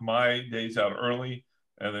to knock my days out early,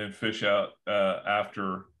 and then fish out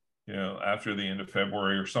after the end of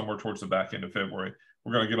February, or somewhere towards the back end of February.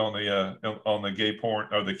 We're going to get on the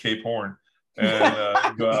Cape Horn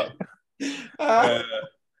and go out.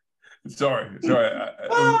 Sorry, it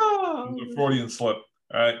was a Freudian slip.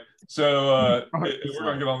 All right, so we're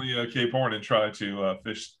going to get on the Cape Horn and try to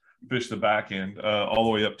fish the back end all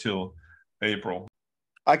the way up till April.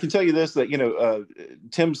 I can tell you this, that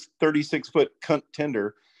Tim's 36-foot cunt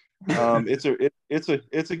tender. It's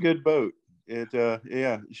a good boat.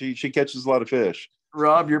 She catches a lot of fish.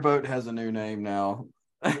 Rob, your boat has a new name now.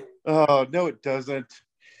 Oh no, it doesn't.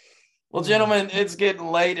 Well, gentlemen, it's getting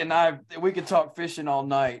late, and we could talk fishing all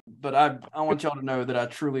night, but I want y'all to know that I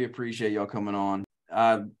truly appreciate y'all coming on.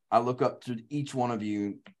 I look up to each one of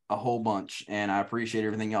you a whole bunch, and I appreciate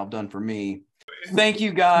everything y'all have done for me. Thank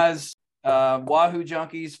you, guys. Wahoo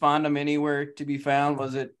Junkies, find them anywhere to be found.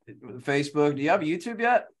 Was it Facebook? Do you have YouTube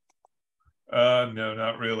yet? No,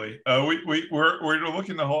 not really. We're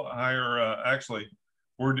looking to hire. Actually,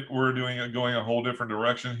 we're going a whole different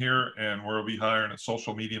direction here, and we'll be hiring a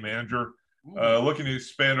social media manager, looking to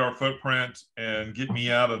expand our footprint and get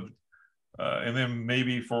me out of, and then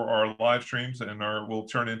maybe for our live streams, and we'll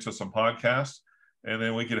turn into some podcasts, and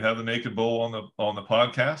then we could have the Naked Bull on the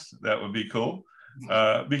podcast. That would be cool,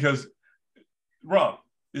 because Rob,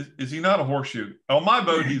 is he not a horseshoe? On my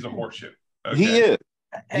boat, he's a horseshoe. Okay? He is.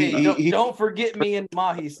 Hey, don't forget me in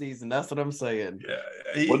Mahi season. That's what I'm saying.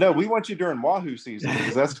 Yeah. Well, no, we want you during Wahoo season,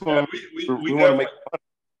 because that's when we want to make fun.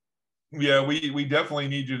 Yeah, we definitely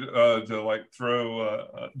need you to throw.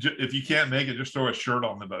 If you can't make it, just throw a shirt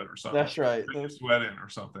on the boat or something. That's right. Sweat in or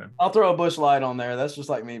something. I'll throw a bush light on there. That's just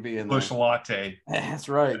like me being bush there. Latte. That's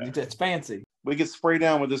right. Yeah. It's fancy. We could spray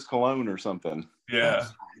down with this cologne or something. Yeah.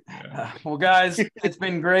 Well, guys, it's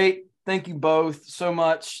been great. Thank you both so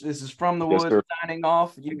much. This is From the Woods signing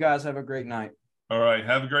off. You guys have a great night. All right.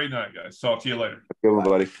 Have a great night, guys. Talk to you later. Good one,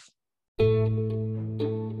 buddy.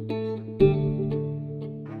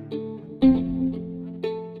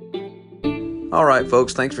 All right,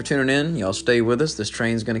 folks. Thanks for tuning in. Y'all stay with us. This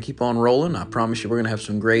train's going to keep on rolling. I promise you we're going to have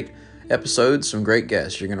some great episodes, some great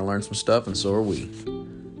guests. You're going to learn some stuff, and so are we.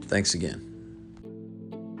 Thanks again.